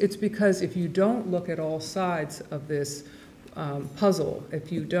sides, it's because if you don't look at all sides of this puzzle,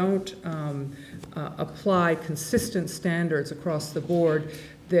 if you don't apply consistent standards across the board,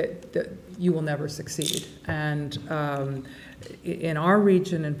 that you will never succeed. And in our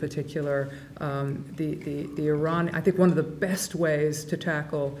region in particular, the Iran, I think one of the best ways to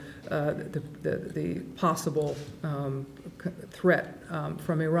tackle the possible threat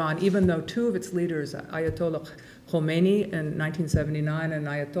from Iran, even though two of its leaders, Ayatollah Khomeini in 1979 and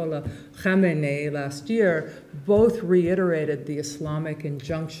Ayatollah Khamenei last year, both reiterated the Islamic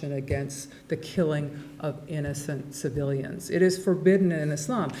injunction against the killing of innocent civilians. It is forbidden in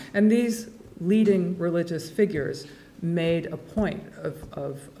Islam. And these leading religious figures made a point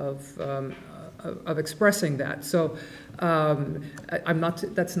of expressing that. So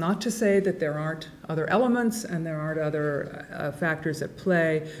that's not to say that there aren't other elements and there aren't other factors at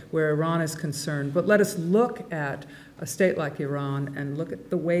play where Iran is concerned, but let us look at a state like Iran and look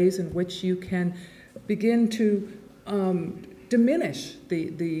at the ways in which you can begin to diminish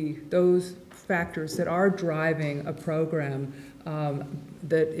those factors that are driving a program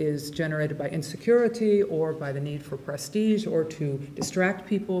that is generated by insecurity or by the need for prestige or to distract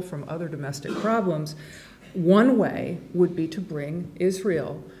people from other domestic problems. One way would be to bring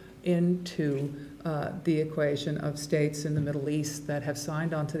Israel into the equation of states in the Middle East that have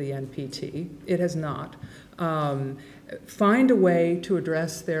signed onto the NPT. It has not. Find a way to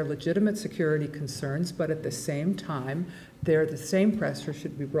address their legitimate security concerns, but at the same time, the same pressure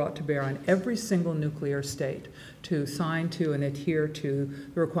should be brought to bear on every single nuclear state to sign to and adhere to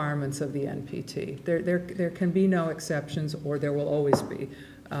the requirements of the NPT. There can be no exceptions, or there will always be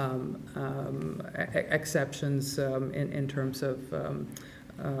exceptions in terms of,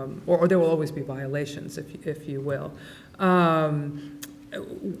 or there will always be violations, if you will.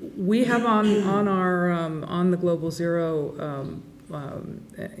 We have on the Global Zero,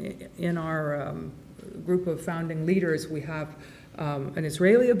 in our group of founding leaders, we have an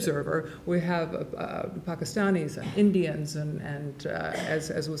Israeli observer, we have Pakistanis and Indians and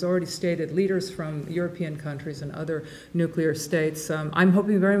as was already stated, leaders from European countries and other nuclear states. I'm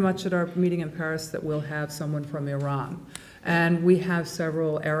hoping very much at our meeting in Paris that we'll have someone from Iran. And we have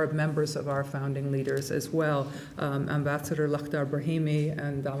several Arab members of our founding leaders as well, Ambassador Lakhdar Brahimi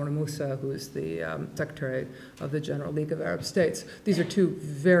and Damar Moussa, who is the Secretary of the General League of Arab States. These are two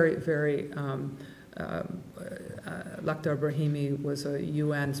very, very Lakhdar Brahimi was a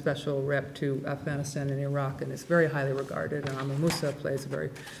UN special rep to Afghanistan and Iraq and is very highly regarded, and Damar Moussa plays a very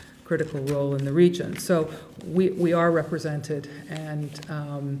critical role in the region. So we are represented, and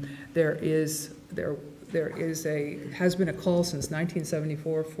has been a call since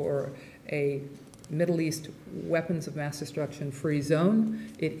 1974 for a Middle East weapons of mass destruction free zone.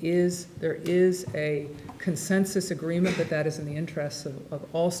 There is a consensus agreement that is in the interests of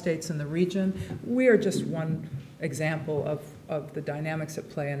all states in the region. We are just one example of the dynamics at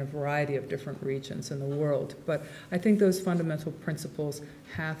play in a variety of different regions in the world. But I think those fundamental principles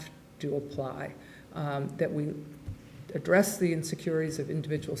have to apply, that we address the insecurities of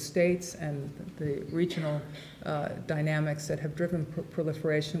individual states and the regional dynamics that have driven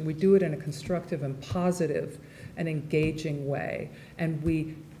proliferation. We do it in a constructive and positive and engaging way, and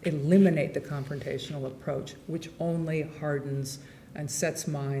we eliminate the confrontational approach, which only hardens and sets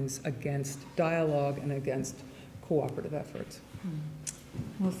minds against dialogue and against cooperative efforts.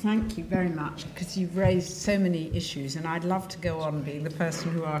 Well, thank you very much, because you've raised so many issues, and I'd love to go on being the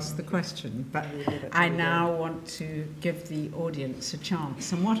person who asked the question, but I now want to give the audience a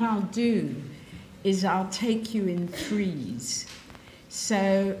chance. And what I'll do is I'll take you in threes.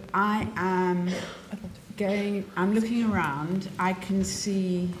 So I'm looking around, I can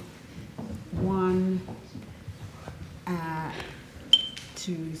see 1,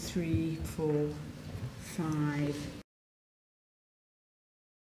 2, 3, 4, 5,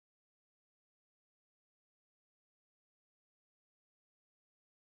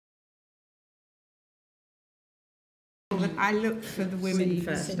 I look for the women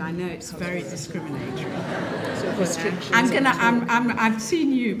first. I know it's very discriminatory. I've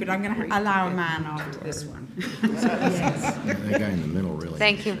seen you, but I'm going to allow a man after this one. Yes. The guy in the middle really.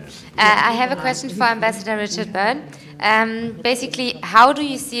 Thank you. I have a question for Ambassador Richard Burt. Basically, how do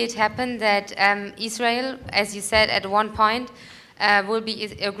you see it happen that Israel, as you said at one point, will be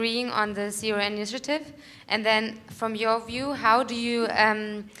agreeing on the Zero Initiative? And then, from your view, how do you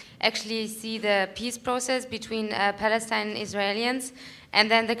actually see the peace process between Palestine and Israelis, and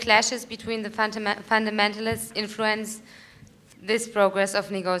then the clashes between the fundamentalists influence this progress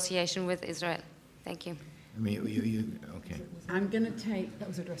of negotiation with Israel? Thank you. I mean, okay. I'm going to take. That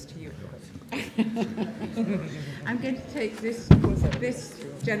was addressed to you. I'm going to take this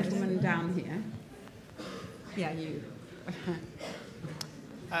gentleman down here. Yeah, you.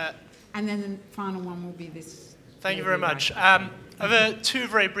 And then the final one will be this. Thank you very much. I have two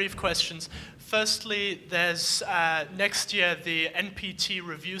very brief questions. Firstly, there's next year the NPT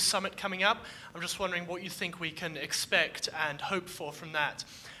Review Summit coming up. I'm just wondering what you think we can expect and hope for from that.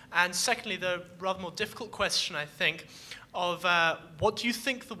 And secondly, the rather more difficult question, I think, of what do you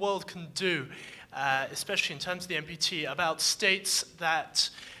think the world can do, especially in terms of the NPT, about states that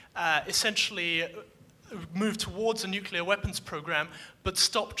essentially move towards a nuclear weapons program but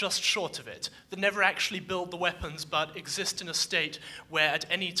stop just short of it, that never actually build the weapons but exist in a state where at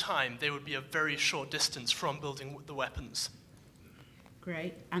any time they would be a very short distance from building the weapons?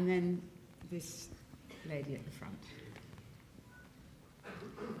 Great. And then this lady at the front.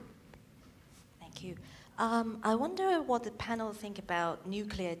 Thank you. I wonder what the panel think about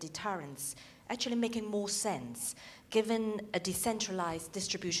nuclear deterrence actually making more sense, given a decentralized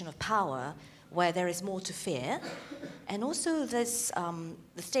distribution of power where there is more to fear, and also this,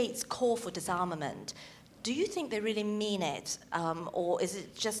 the state's call for disarmament. Do you think they really mean it, or is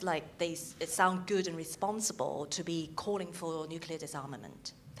it just like it sound good and responsible to be calling for nuclear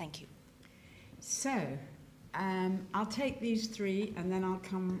disarmament? Thank you. So, I'll take these three and then I'll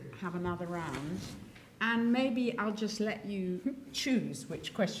come have another round. And maybe I'll just let you choose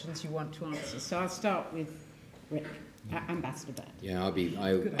which questions you want to answer. So I'll start with Rick, Ambassador Burt. Yeah, I'll be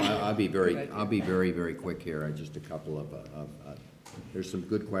very quick here. Just a couple of there's some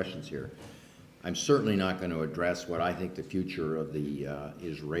good questions here. I'm certainly not going to address what I think the future of the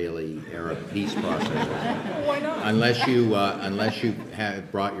Israeli-Arab peace process is. Why not? Unless you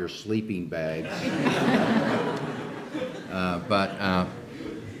have brought your sleeping bags.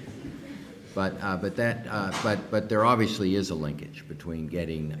 But there obviously is a linkage between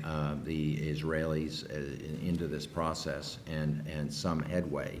getting the Israelis into this process and some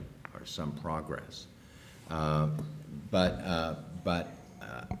headway or some progress.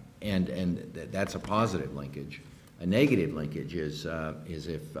 And that's a positive linkage. A negative linkage is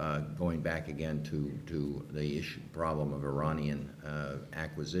if going back again to the problem of Iranian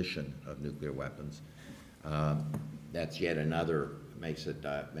acquisition of nuclear weapons. That's yet another. Makes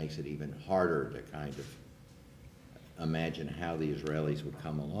it even harder to kind of imagine how the Israelis would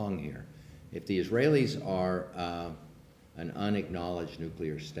come along here. If the Israelis are an unacknowledged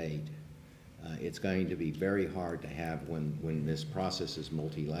nuclear state, it's going to be very hard to have when this process is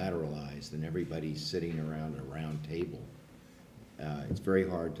multilateralized and everybody's sitting around a round table. It's very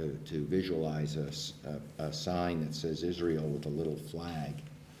hard to visualize a sign that says Israel with a little flag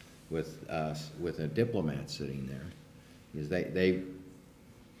with a diplomat sitting there. Because they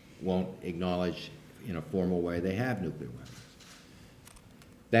won't acknowledge in a formal way they have nuclear weapons.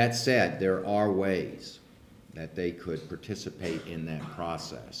 That said, there are ways that they could participate in that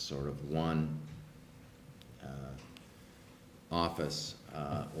process, sort of one office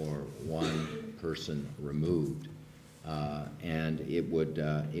or one person removed, and it would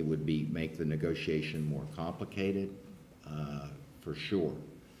make the negotiation more complicated, for sure.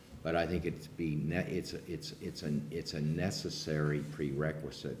 But I think it's a necessary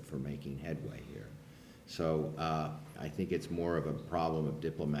prerequisite for making headway here. So I think it's more of a problem of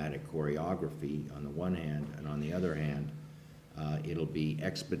diplomatic choreography on the one hand, and on the other hand, it'll be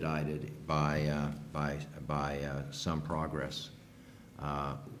expedited by some progress,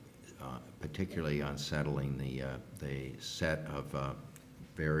 particularly on settling the set of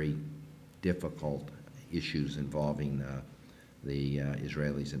very difficult issues involving the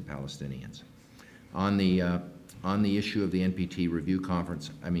Israelis and Palestinians. On the issue of the NPT review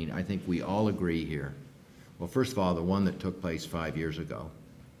conference, I mean, I think we all agree here. Well, first of all, the one that took place 5 years ago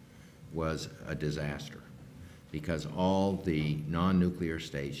was a disaster because all the non-nuclear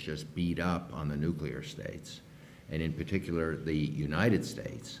states just beat up on the nuclear states, and in particular the United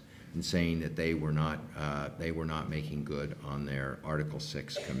States, in saying that they were not making good on their Article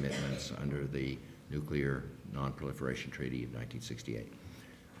 6 commitments under the Nuclear Non-Proliferation Treaty of 1968.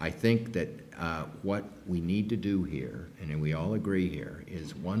 I think that what we need to do here, and we all agree here,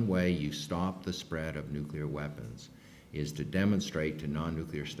 is one way you stop the spread of nuclear weapons is to demonstrate to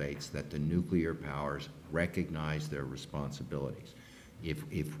non-nuclear states that the nuclear powers recognize their responsibilities. If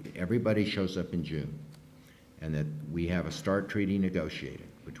everybody shows up in June and that we have a START treaty negotiated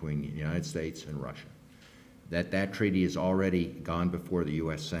between the United States and Russia, that treaty has already gone before the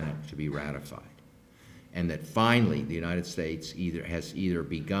U.S. Senate to be ratified, and that finally the United States has either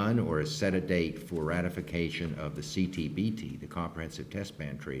begun or has set a date for ratification of the CTBT, the Comprehensive Test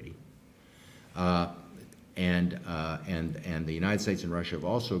Ban Treaty. And the United States and Russia have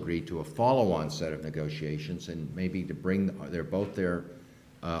also agreed to a follow-on set of negotiations, and maybe to bring both their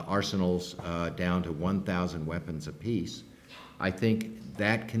arsenals down to 1,000 weapons apiece. I think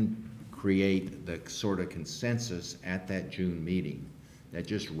that can create the sort of consensus at that June meeting that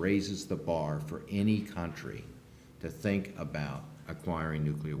just raises the bar for any country to think about acquiring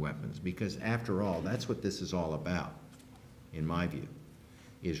nuclear weapons. Because after all, that's what this is all about, in my view,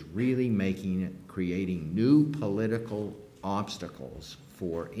 is really creating new political obstacles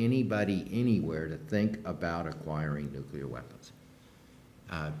for anybody anywhere to think about acquiring nuclear weapons.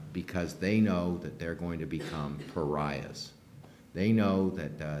 Because they know that they're going to become pariahs. They know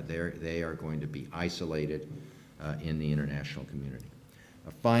that they are going to be isolated in the international community.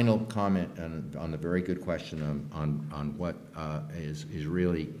 A final comment on the very good question on what is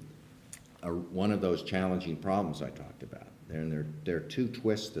really one of those challenging problems I talked about. And there are two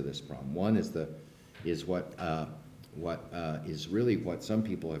twists to this problem. One is what is really what some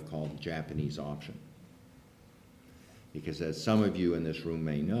people have called the Japanese option. Because as some of you in this room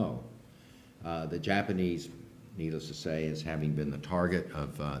may know, the Japanese, needless to say, as having been the target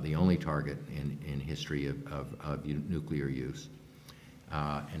of the only target in history of nuclear use,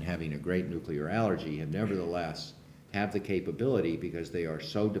 and having a great nuclear allergy, have nevertheless have the capability, because they are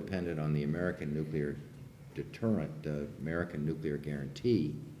so dependent on the American nuclear deterrent, the American nuclear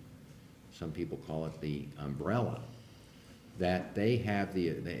guarantee, some people call it the umbrella, that they have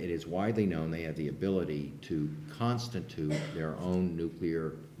it is widely known they have the ability to constitute their own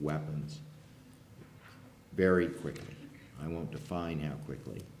nuclear weapons very quickly. I won't define how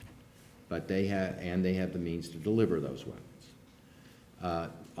quickly, but they have the means to deliver those weapons.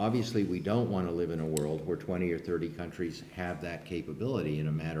 Obviously, we don't want to live in a world where 20 or 30 countries have that capability in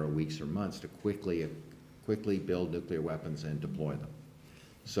a matter of weeks or months to quickly build nuclear weapons and deploy them.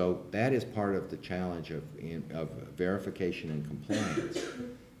 So that is part of the challenge of verification and compliance,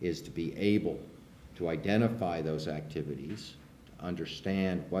 is to be able to identify those activities, to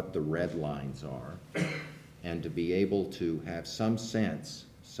understand what the red lines are, and to be able to have some sense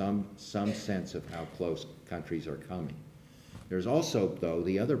of how close countries are coming. There's also, though,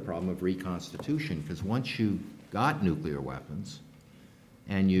 the other problem of reconstitution, because once you've got nuclear weapons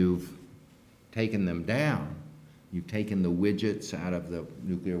and you've taken them down, you've taken the widgets out of the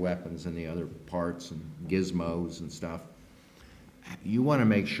nuclear weapons and the other parts and gizmos and stuff, you want to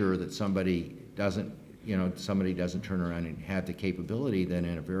make sure that somebody doesn't turn around and have the capability then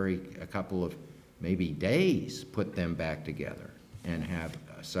in a couple of maybe days put them back together and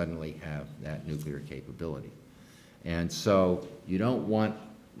suddenly have that nuclear capability. And so you don't want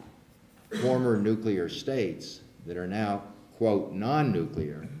former nuclear states that are now, quote,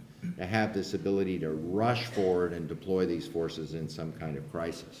 non-nuclear, to have this ability to rush forward and deploy these forces in some kind of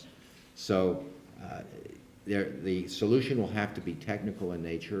crisis. So the solution will have to be technical in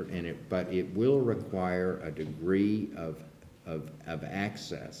nature, but it will require a degree of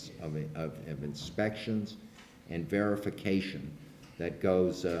access, of inspections and verification that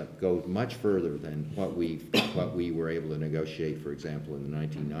goes much further than what we were able to negotiate, for example, in the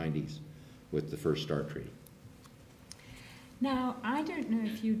 1990s with the first START treaty. Now, I don't know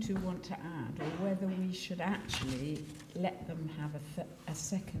if you two want to add, or whether we should actually let them have a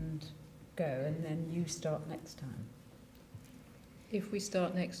second go, and then you start next time. If we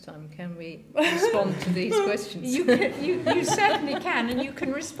start next time, can we respond to these questions? You certainly can, and you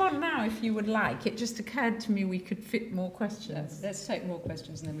can respond now if you would like. It just occurred to me we could fit more questions. Let's take more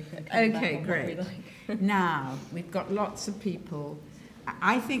questions and then we can come back on great. what we like. Now, we've got lots of people.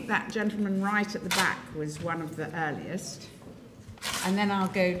 I think that gentleman right at the back was one of the earliest. And then I'll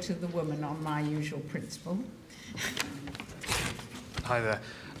go to the woman on my usual principle. Hi there.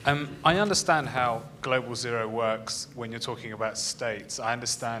 I understand how Global Zero works when you're talking about states. I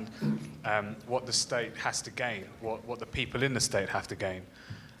understand what the state has to gain, what the people in the state have to gain.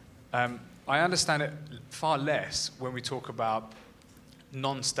 I understand it far less when we talk about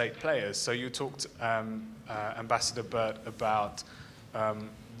non-state players. So you talked, Ambassador Burt, about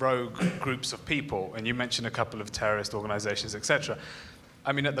rogue groups of people, and you mentioned a couple of terrorist organizations, etc.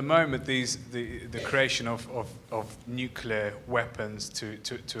 I mean, at the moment, the creation of nuclear weapons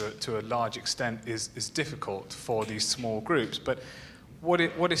to a large extent is difficult for these small groups. But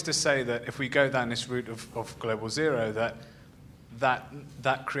what is to say that if we go down this route of Global Zero, that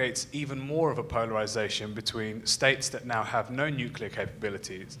that creates even more of a polarization between states that now have no nuclear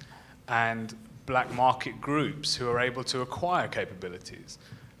capabilities and black market groups who are able to acquire capabilities.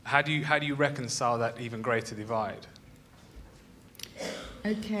 How do you reconcile that even greater divide?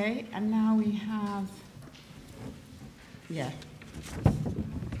 Okay, and now we have, yeah.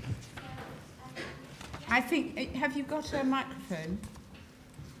 I think, have you got a microphone?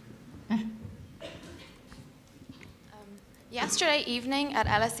 Yesterday evening at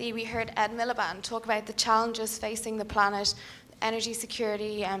LSE, we heard Ed Miliband talk about the challenges facing the planet, energy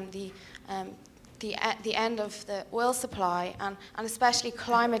security, and the end of the oil supply, and especially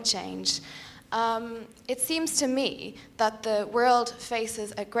climate change. It seems to me that the world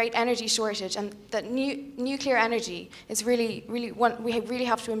faces a great energy shortage, and that nuclear energy is we really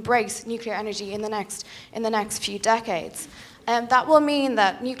have to embrace nuclear energy in the next few decades. That will mean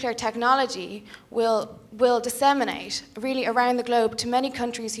that nuclear technology will disseminate really around the globe to many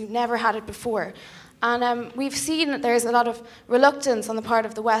countries who've never had it before. And we've seen that there's a lot of reluctance on the part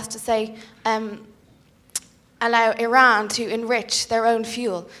of the West to say, allow Iran to enrich their own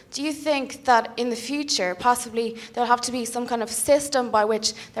fuel. Do you think that in the future, possibly, there'll have to be some kind of system by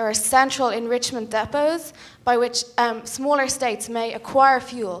which there are central enrichment depots by which smaller states may acquire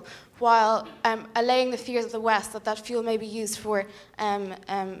fuel, while allaying the fears of the West that fuel may be used for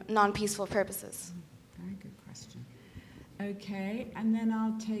non-peaceful purposes? Very good question. Okay, and then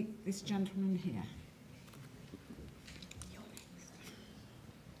I'll take this gentleman here.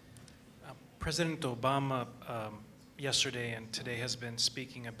 President Obama yesterday and today has been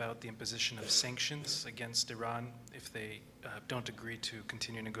speaking about the imposition of sanctions against Iran if they don't agree to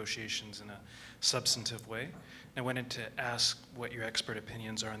continue negotiations in a substantive way. I wanted to ask what your expert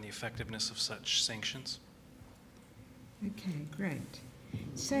opinions are on the effectiveness of such sanctions. Okay, great.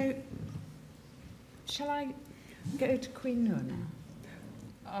 So, shall I go to Queen Noor now?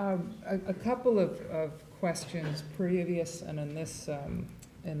 A couple of questions previous and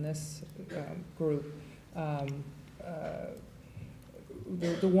in this group.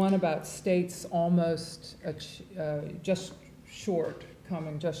 The one about states almost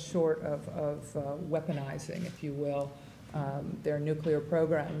coming just short of weaponizing, if you will, their nuclear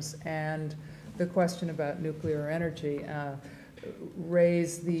programs, and the question about nuclear energy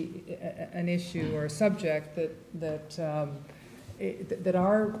raised an issue or a subject that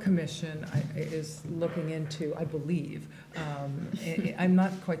our commission is looking into, I believe. I'm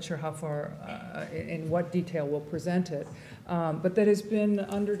not quite sure how far, in what detail we'll present it, but that has been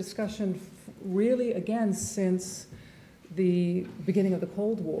under discussion really again since the beginning of the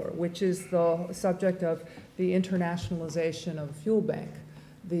Cold War, which is the subject of the internationalization of a fuel bank.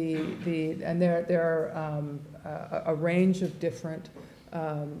 And there are a range of different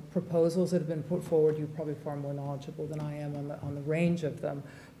proposals that have been put forward. You're probably far more knowledgeable than I am on the range of them.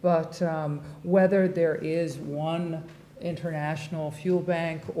 But whether there is one international fuel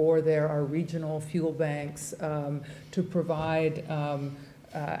bank or there are regional fuel banks to provide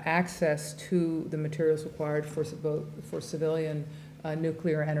access to the materials required for civilian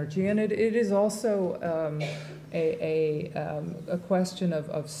nuclear energy. And it is also a question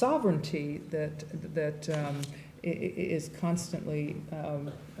of sovereignty that is constantly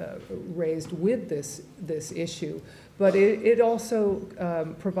raised with this issue. But it also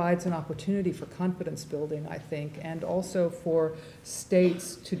provides an opportunity for confidence building, I think, and also for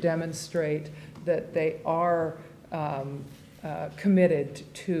states to demonstrate that they are committed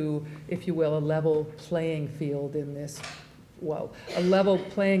to, if you will, a level playing field in this, a level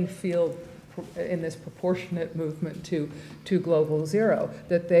playing field in this proportionate movement to global zero,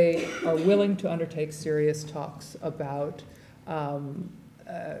 that they are willing to undertake serious talks about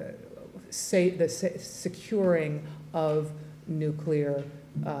the securing of nuclear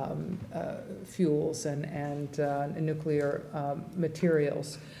fuels and nuclear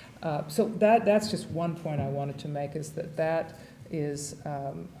materials. So that's just one point I wanted to make, is that is,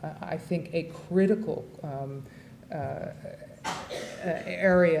 I think, a critical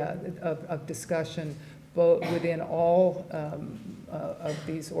area of discussion, both within all of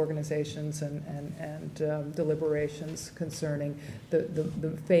these organizations and deliberations concerning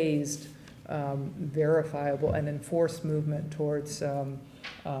the phased, verifiable, and enforced movement towards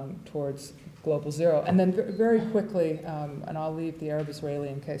global zero. And then very quickly, and I'll leave the Arab-Israeli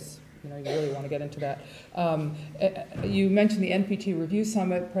in case you really want to get into that. You mentioned the NPT Review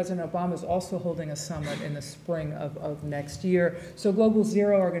Summit. President Obama is also holding a summit in the spring of next year. So Global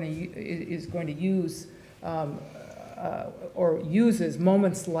Zero is going to use or uses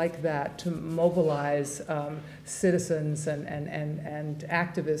moments like that to mobilize citizens and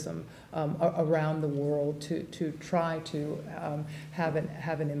activism around the world to try to have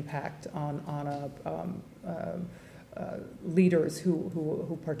an impact on leaders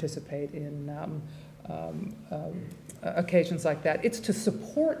who participate in occasions like that. It's to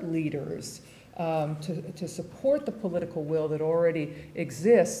support leaders, to support the political will that already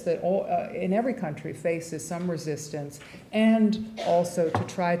exists, that in every country faces some resistance, and also to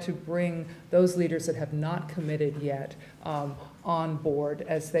try to bring those leaders that have not committed yet on board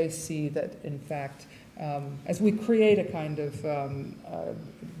as they see that, in fact, as we create a kind of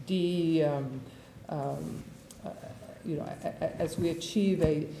as we achieve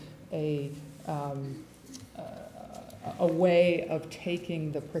a way of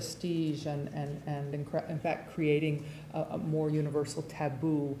taking the prestige and in fact creating a more universal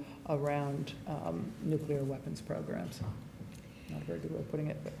taboo around nuclear weapons programs. Not a very good way of putting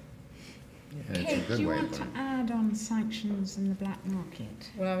it, but. Yeah, Kate, do you want to add on sanctions and the black market?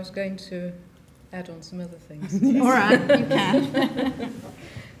 Well, I was going to add on some other things. All right, you can.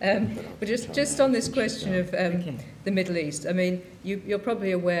 But just on this question of the Middle East, I mean, you're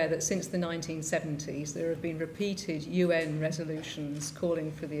probably aware that since the 1970s there have been repeated UN resolutions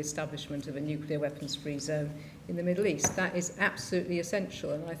calling for the establishment of a nuclear weapons-free zone in the Middle East. That is absolutely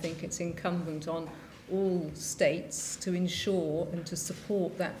essential, and I think it's incumbent on all states to ensure and to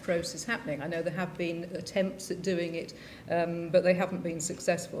support that process happening. I know there have been attempts at doing it, but they haven't been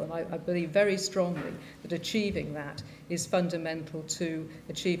successful, and I believe very strongly that achieving that is fundamental to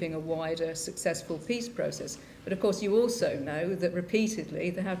achieving a wider successful peace process. But of course you also know that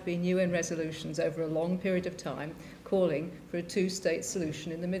repeatedly there have been UN resolutions over a long period of time calling for a two-state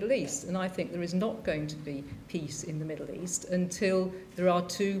solution in the Middle East. And I think there is not going to be peace in the Middle East until there are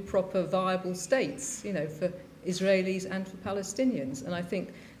two proper viable states, you know, for Israelis and for Palestinians. And I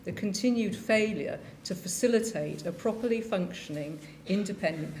think the continued failure to facilitate a properly functioning,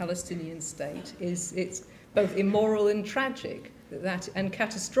 independent Palestinian state it's both immoral and tragic and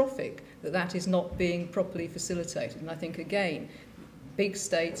catastrophic that is not being properly facilitated. And I think, again, big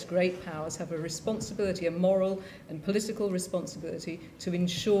states, great powers have a responsibility, a moral and political responsibility to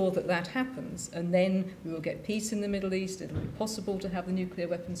ensure that that happens, and then we will get peace in the Middle East, it will be possible to have the nuclear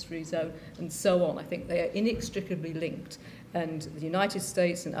weapons-free zone, and so on. I think they are inextricably linked, and the United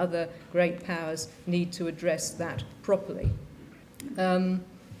States and other great powers need to address that properly.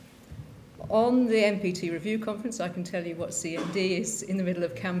 On the NPT review conference, I can tell you what CND is in the middle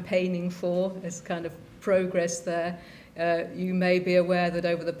of campaigning for as kind of progress there. You may be aware that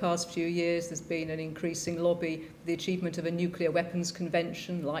over the past few years there's been an increasing lobby for the achievement of a nuclear weapons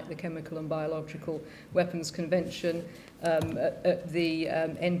convention, like the Chemical and Biological Weapons Convention. At the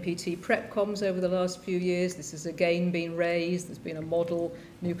NPT PrepComs over the last few years, this has again been raised. There's been a model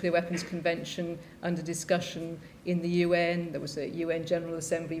nuclear weapons convention under discussion in the UN. There was a UN General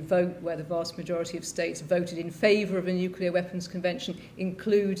Assembly vote where the vast majority of states voted in favour of a nuclear weapons convention,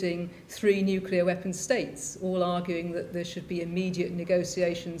 including 3 nuclear weapons states, all arguing that there should be immediate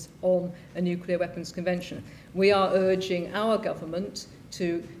negotiations on a nuclear weapons convention. We are urging our government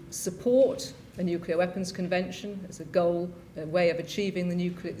to support a nuclear weapons convention as a goal, a way of achieving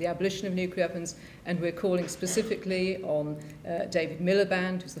the abolition of nuclear weapons, and we're calling specifically on David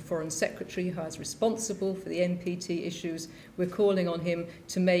Miliband, who's the Foreign Secretary, who is responsible for the NPT issues. We're calling on him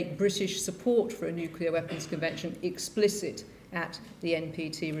to make British support for a nuclear weapons convention explicit at the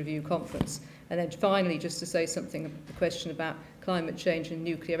NPT review conference. And then finally, just to say something, the question about climate change and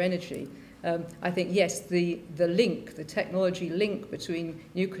nuclear energy. I think, yes, the link, the technology link between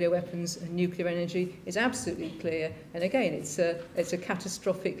nuclear weapons and nuclear energy is absolutely clear. And again, it's a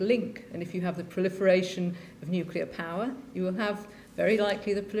catastrophic link. And if you have the proliferation of nuclear power, you will have very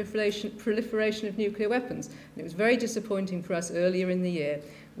likely the proliferation of nuclear weapons. And it was very disappointing for us earlier in the year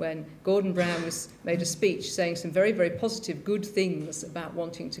when Gordon Brown made a speech saying some very, very positive, good things about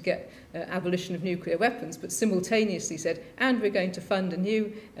wanting to get abolition of nuclear weapons, but simultaneously said, and we're going to fund a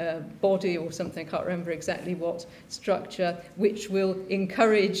new body or something, I can't remember exactly what structure, which will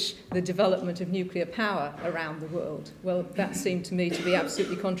encourage the development of nuclear power around the world. Well, that seemed to me to be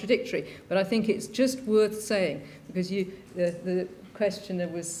absolutely contradictory, but I think it's just worth saying, because the questioner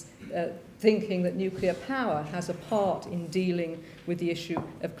was thinking that nuclear power has a part in dealing with the issue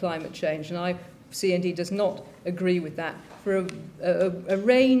of climate change. And CND does not agree with that for a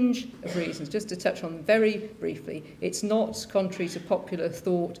range of reasons. Just to touch on very briefly, it's not contrary to popular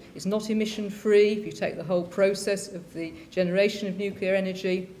thought, it's not emission-free if you take the whole process of the generation of nuclear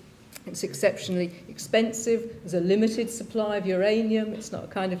energy. It's exceptionally expensive. There's a limited supply of uranium. It's not a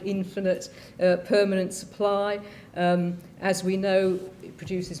kind of infinite permanent supply. As we know, it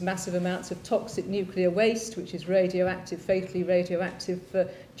produces massive amounts of toxic nuclear waste, which is radioactive, fatally radioactive for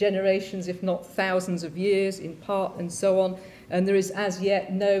generations, if not thousands of years, in part, and so on. And there is as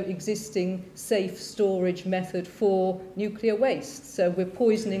yet no existing safe storage method for nuclear waste. So we're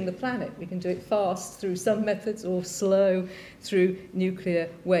poisoning the planet. We can do it fast through some methods or slow through nuclear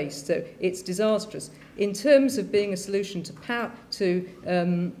waste. So it's disastrous. In terms of being a solution to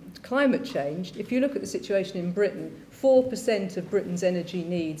climate change, if you look at the situation in Britain, 4% of Britain's energy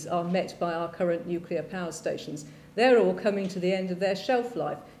needs are met by our current nuclear power stations. They're all coming to the end of their shelf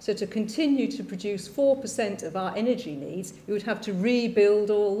life. So to continue to produce 4% of our energy needs, we would have to rebuild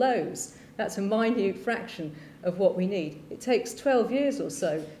all those. That's a minute fraction of what we need. It takes 12 years or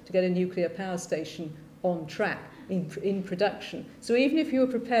so to get a nuclear power station on track in production. So even if you were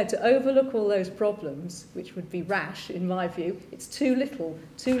prepared to overlook all those problems, which would be rash in my view, it's too little,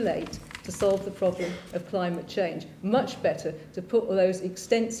 too late to solve the problem of climate change. Much better to put all those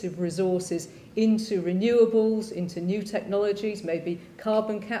extensive resources into renewables, into new technologies, maybe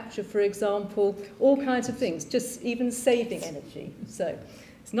carbon capture, for example, all kinds of things, just even saving energy. So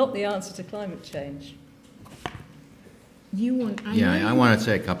it's not the answer to climate change. I want to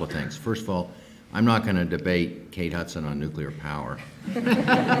say a couple of things. First of all, I'm not going to debate Kate Hudson on nuclear power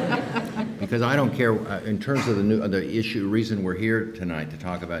because I don't care in terms of the issue. Reason we're here tonight to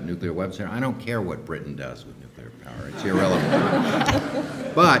talk about nuclear weapons. I don't care what Britain does with nuclear power; it's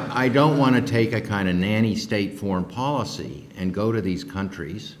irrelevant. But I don't want to take a kind of nanny state foreign policy and go to these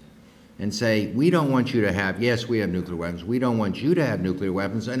countries and say, we don't want you to have. Yes, we have nuclear weapons. We don't want you to have nuclear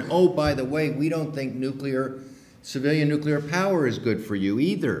weapons. And oh, by the way, we don't think civilian nuclear power is good for you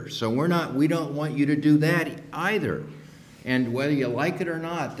either. So we don't want you to do that either. And whether you like it or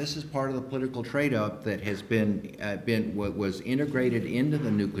not, this is part of the political trade-off that has was integrated into the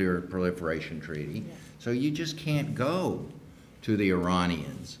Nuclear Proliferation Treaty. Yeah. So you just can't go to the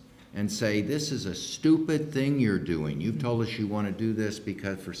Iranians and say, this is a stupid thing you're doing. You've told us you want to do this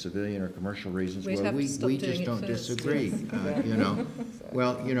because for civilian or commercial reasons. Well, we just don't disagree, you know.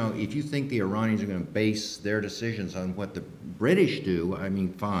 Well, you know, if you think the Iranians are going to base their decisions on what the British do, I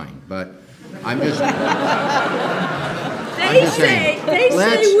mean, fine. But I'm just... They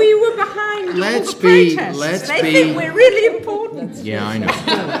say we were behind all the protests. They think we're really important. Yeah, I know.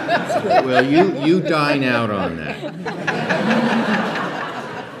 Well, you dine out on that.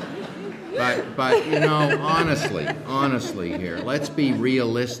 But you know, honestly here, let's be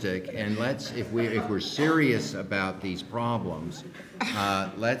realistic, and if we're serious about these problems,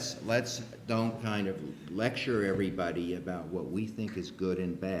 let's don't kind of lecture everybody about what we think is good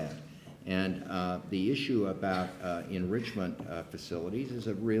and bad. And the issue about enrichment facilities is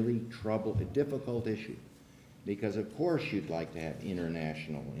a really difficult issue, because of course you'd like to have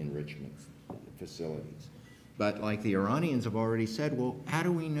international enrichment facilities. But like the Iranians have already said, well, how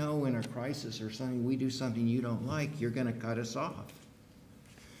do we know in a crisis or something we do something you don't like, you're going to cut us off?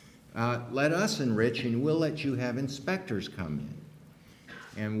 Let us enrich and we'll let you have inspectors come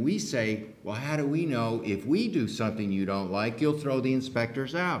in. And we say, well, how do we know if we do something you don't like, you'll throw the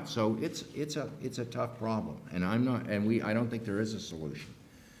inspectors out? So it's a tough problem, and I don't think there is a solution.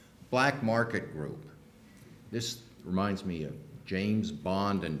 Black market group. This reminds me of James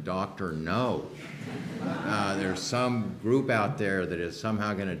Bond and Dr. No. There's some group out there that is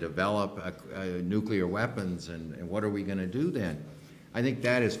somehow going to develop nuclear weapons, and what are we going to do then? I think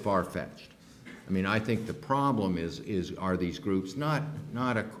that is far-fetched. I mean, I think the problem are these groups not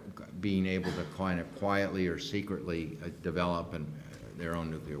being able to kind of quietly or secretly develop their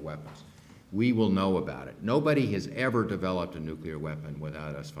own nuclear weapons. We will know about it. Nobody has ever developed a nuclear weapon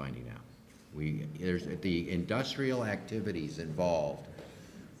without us finding out. The industrial activities involved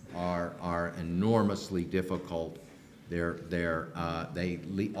are enormously difficult. They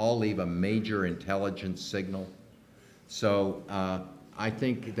all leave a major intelligence signal. So I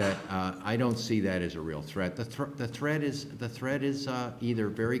think that I don't see that as a real threat. The threat is either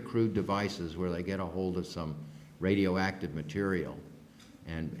very crude devices where they get a hold of some radioactive material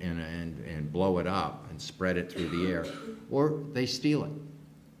and blow it up and spread it through the air, or they steal it.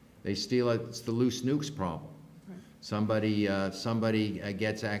 They steal it. It's the loose nukes problem. Right. Somebody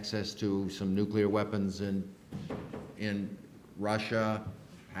gets access to some nuclear weapons in Russia,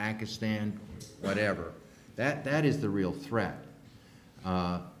 Pakistan, whatever. That is the real threat.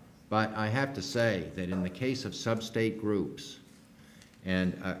 But I have to say that in the case of sub-state groups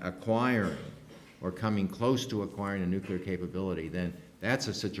and acquiring or coming close to acquiring a nuclear capability, then that's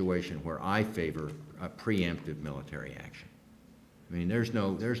a situation where I favor a preemptive military action. I mean, there's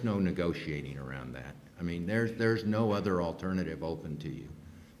no negotiating around that. I mean, there's no other alternative open to you,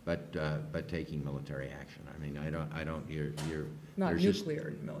 but taking military action. I mean, I don't. You're Not there's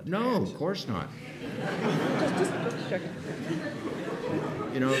nuclear military No, action. of course not. Just checking.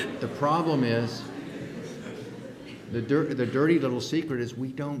 You know, the problem is, the dirty little secret is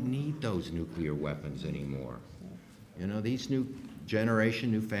we don't need those nuclear weapons anymore. You know, these new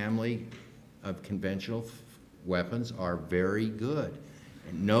generation, new family of conventional weapons are very good.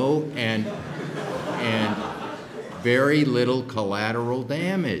 And very little collateral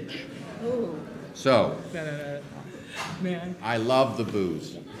damage. Ooh. So, No. Man. I love the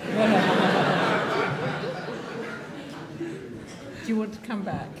booze. Do you want to come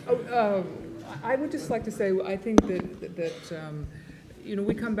back? I would just like to say, I think that you know,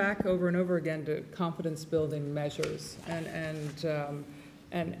 we come back over and over again to confidence-building measures, and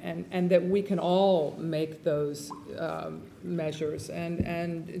that we can all make those measures.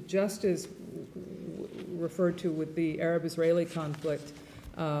 And just as referred to with the Arab-Israeli conflict,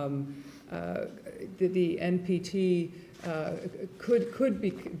 the NPT could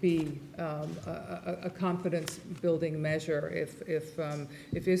be a confidence-building measure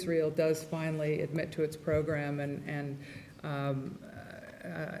if Israel does finally admit to its program and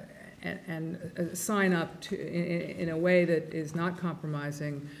sign up to in a way that is not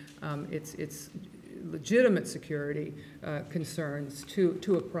compromising its legitimate security concerns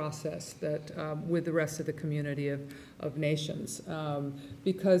to a process that with the rest of the community of nations,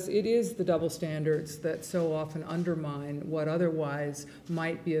 because it is the double standards that so often undermine what otherwise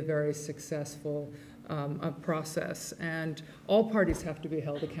might be a very successful process. And all parties have to be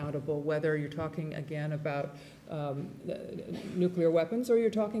held accountable, whether you're talking again about nuclear weapons or you're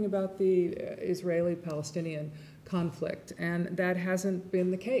talking about the Israeli-Palestinian conflict. And that hasn't been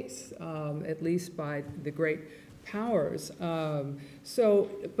the case, at least by the great powers.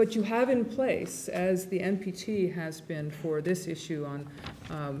 But you have in place, as the NPT has been for this issue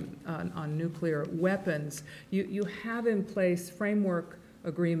on nuclear weapons, you have in place framework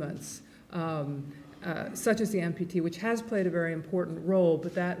agreements such as the NPT, which has played a very important role,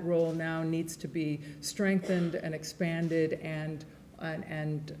 but that role now needs to be strengthened and expanded, and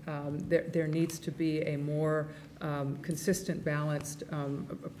there needs to be a more consistent, balanced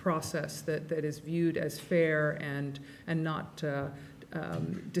process that is viewed as fair and not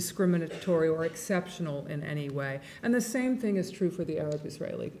discriminatory or exceptional in any way. And the same thing is true for the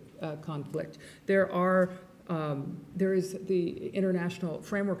Arab-Israeli conflict. There is the international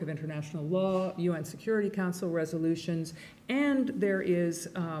framework of international law, UN Security Council resolutions, and there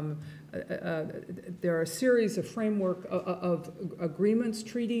are a series of framework of agreements,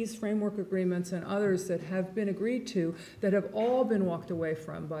 treaties, framework agreements, and others that have been agreed to that have all been walked away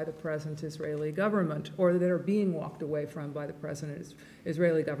from by the present Israeli government, or that are being walked away from by the present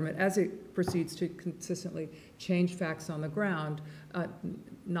Israeli government as it proceeds to consistently change facts on the ground.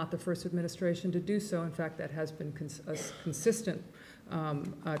 Not the first administration to do so. In fact, that has been a consistent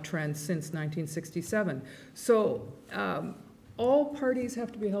trend since 1967. So all parties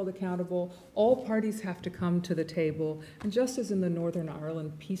have to be held accountable. All parties have to come to the table. And just as in the Northern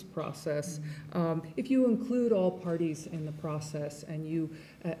Ireland peace process, if you include all parties in the process and you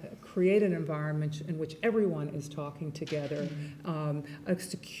create an environment in which everyone is talking together, a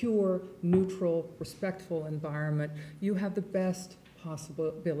secure, neutral, respectful environment, you have the best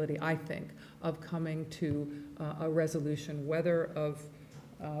possibility, I think, of coming to a resolution, whether of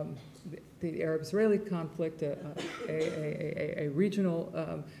the Arab-Israeli conflict, a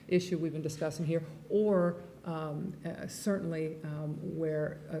regional issue we've been discussing here, or certainly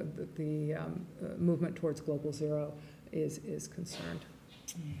where the movement towards global zero is concerned.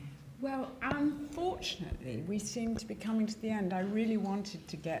 Well, unfortunately, we seem to be coming to the end. I really wanted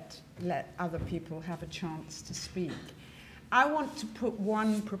to let other people have a chance to speak. I want to put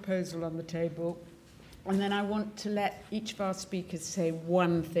one proposal on the table, and then I want to let each of our speakers say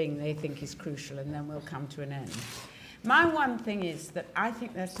one thing they think is crucial, and then we'll come to an end. My one thing is that I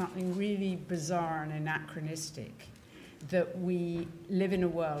think there's something really bizarre and anachronistic that we live in a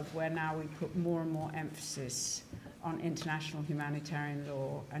world where now we put more and more emphasis on international humanitarian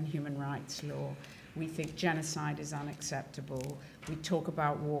law and human rights law. We think genocide is unacceptable. We talk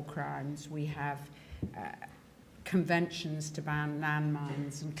about war crimes. We have conventions to ban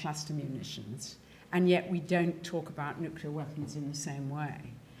landmines and cluster munitions, and yet we don't talk about nuclear weapons in the same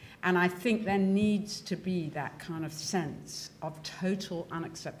way. And I think there needs to be that kind of sense of total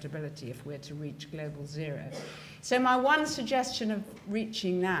unacceptability if we're to reach global zero. So my one suggestion of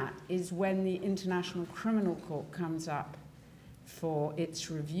reaching that is when the International Criminal Court comes up for its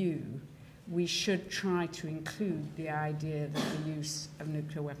review, we should try to include the idea that the use of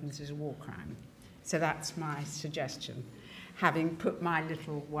nuclear weapons is a war crime. So that's my suggestion. Having put my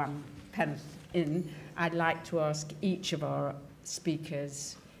little 1 pence in, I'd like to ask each of our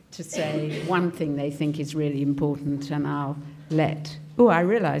speakers to say one thing they think is really important, and I'll let... Oh, I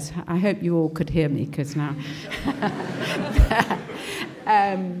realise, I hope you all could hear me, because now...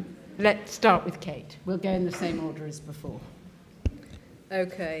 Let's start with Kate. We'll go in the same order as before.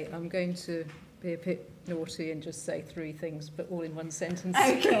 Okay, I'm going to be a bit naughty and just say 3 things, but all in one sentence.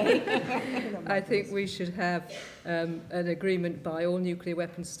 Okay. I think we should have an agreement by all nuclear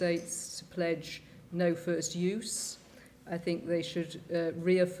weapon states to pledge no first use. I think they should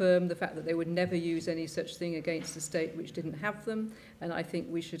reaffirm the fact that they would never use any such thing against a state which didn't have them. And I think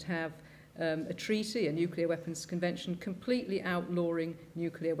we should have a treaty, a nuclear weapons convention, completely outlawing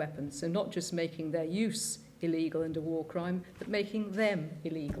nuclear weapons. So not just making their use illegal and a war crime, but making them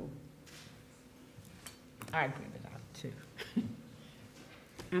illegal. I agree with that too.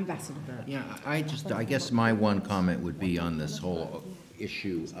 Ambassador Burt. Yeah, I guess my one comment would be on this whole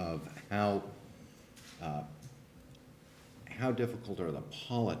issue of how difficult are the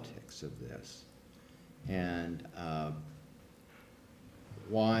politics of this, and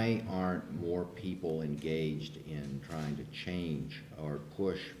why aren't more people engaged in trying to change or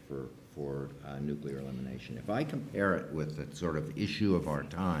push for nuclear elimination? If I compare it with the sort of issue of our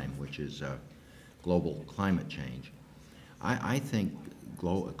time, which is global climate change, I think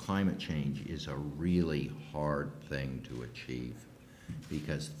climate change is a really hard thing to achieve,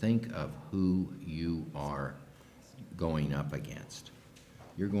 because think of who you are going up against.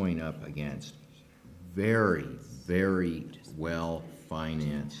 You're going up against very, very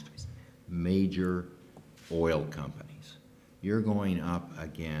well-financed major oil companies. You're going up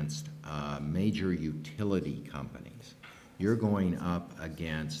against major utility companies. You're going up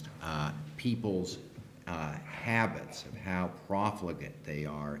against people's habits of how profligate they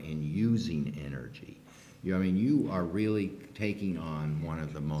are in using energy. You are really taking on one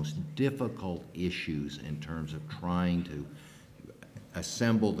of the most difficult issues in terms of trying to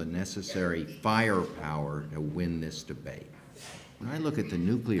assemble the necessary firepower to win this debate. When I look at the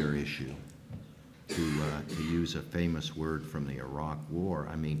nuclear issue, to use a famous word from the Iraq War,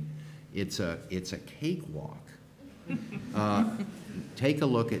 it's a cakewalk. Take a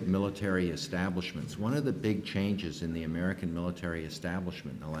look at military establishments. One of the big changes in the American military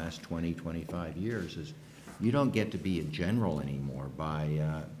establishment in the last 20, 25 years is you don't get to be a general anymore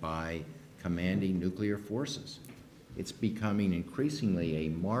by commanding nuclear forces. It's becoming increasingly a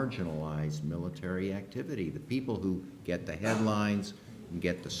marginalized military activity. The people who get the headlines and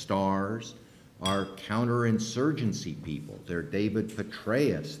get the stars are counterinsurgency people. They're David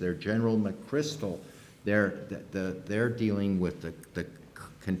Petraeus, they're General McChrystal. They're dealing with the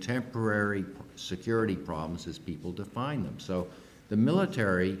contemporary security problems as people define them. So the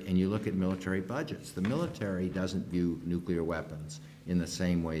military, and you look at military budgets, the military doesn't view nuclear weapons in the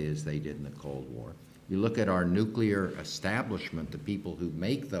same way as they did in the Cold War. You look at our nuclear establishment, the people who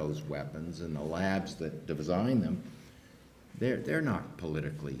make those weapons and the labs that design them, they're not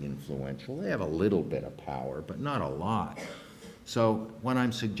politically influential. They have a little bit of power, but not a lot. So what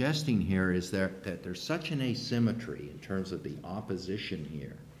I'm suggesting here is that there's such an asymmetry in terms of the opposition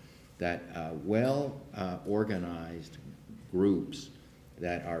here, that well-organized groups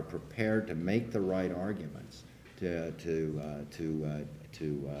that are prepared to make the right arguments to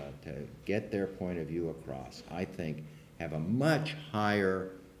get their point of view across, I think, have a much higher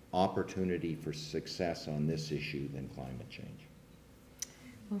opportunity for success on this issue than climate change.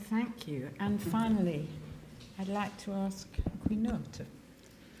 Well, thank you. And finally, I'd like to ask Queen Noor to...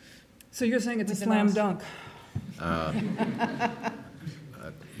 So you're saying it's a slam dunk?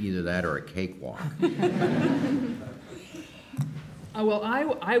 Either that or a cakewalk. Well,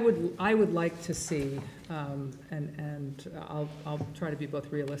 I would like to see, and I'll try to be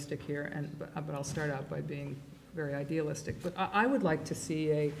both realistic here, but I'll start out by being very idealistic. But I would like to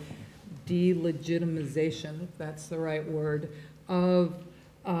see a delegitimization, if that's the right word, of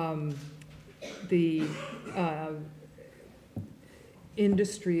the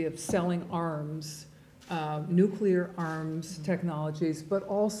industry of selling arms, nuclear arms technologies, but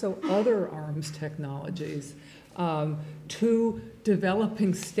also other arms technologies, to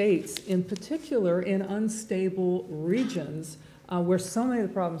developing states, in particular in unstable regions where so many of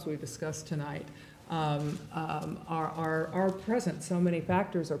the problems we've discussed tonight are present. So many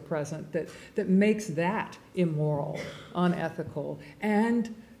factors are present that makes that immoral, unethical,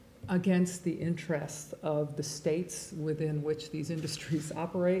 and against the interests of the states within which these industries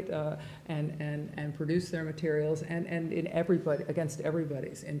operate and produce their materials, and against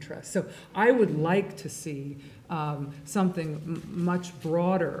everybody's interests. So I would like to see something much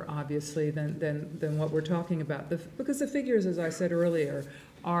broader, obviously, than what we're talking about, because the figures, as I said earlier,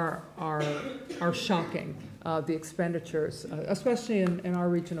 are shocking. The expenditures, especially in our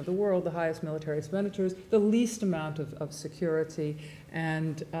region of the world, the highest military expenditures, the least amount of security,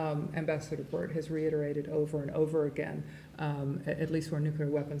 and Ambassador Burt has reiterated over and over again, at least where nuclear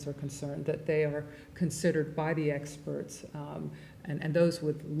weapons are concerned, that they are considered by the experts and those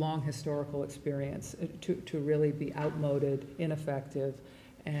with long historical experience to really be outmoded, ineffective,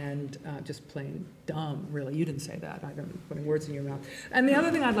 and just plain dumb, really. You didn't say that. I'm putting words in your mouth. And the other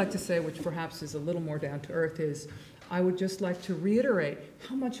thing I'd like to say, which perhaps is a little more down to earth, is I would just like to reiterate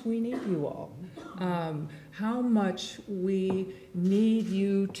how much we need you all, how much we need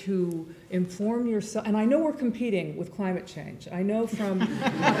you to inform yourself. And I know we're competing with climate change. I know from,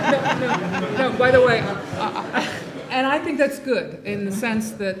 no, by the way, and I think that's good in the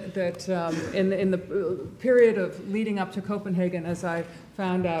sense that in the period of leading up to Copenhagen, as I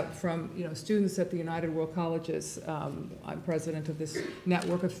found out from students at the United World Colleges, I'm president of this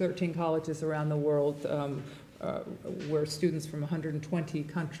network of 13 colleges around the world, where students from 120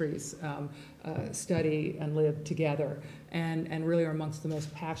 countries study and live together, and really are amongst the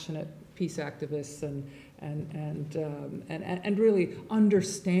most passionate peace activists and really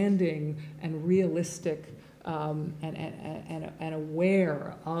understanding and realistic and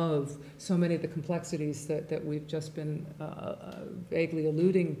aware of so many of the complexities that we've just been vaguely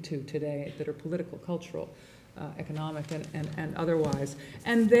alluding to today, that are political, cultural, economic, and otherwise.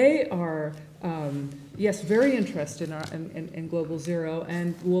 And they are, yes, very interested in Global Zero,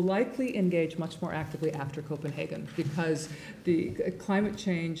 and will likely engage much more actively after Copenhagen, because the climate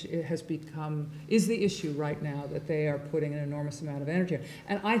change is the issue right now that they are putting an enormous amount of energy on.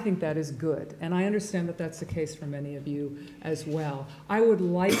 And I think that is good. And I understand that that's the case for many of you as well. I would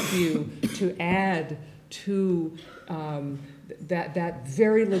like you to add to that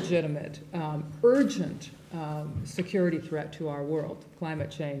very legitimate, urgent security threat to our world, climate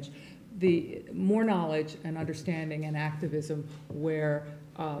change, the more knowledge and understanding and activism where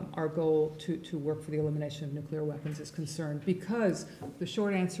our goal to work for the elimination of nuclear weapons is concerned. Because the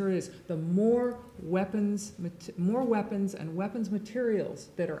short answer is the more weapons and weapons materials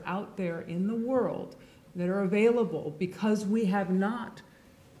that are out there in the world that are available, because we have not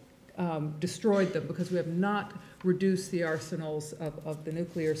destroyed them, because we have not reduced the arsenals of the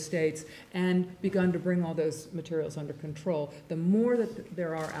nuclear states and begun to bring all those materials under control, the more that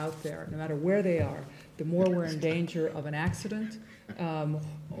there are out there, no matter where they are, the more we're in danger of an accident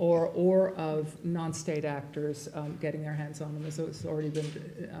or of non-state actors getting their hands on them, as it's already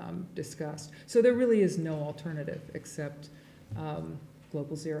been discussed. So there really is no alternative except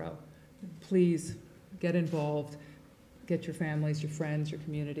Global Zero. Please get involved. Get your families, your friends, your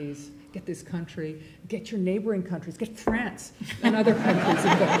communities, get this country, get your neighboring countries, get France and other countries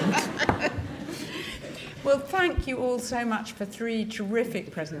involved. Well, thank you all so much for 3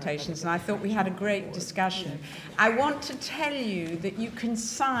 terrific presentations, and I thought we had a great discussion. I want to tell you that you can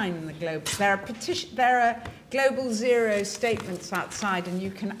sign the Global. There are Global Zero statements outside, and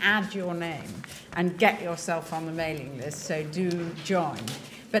you can add your name and get yourself on the mailing list, so do join.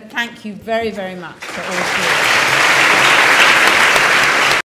 But thank you very, very much for all 3.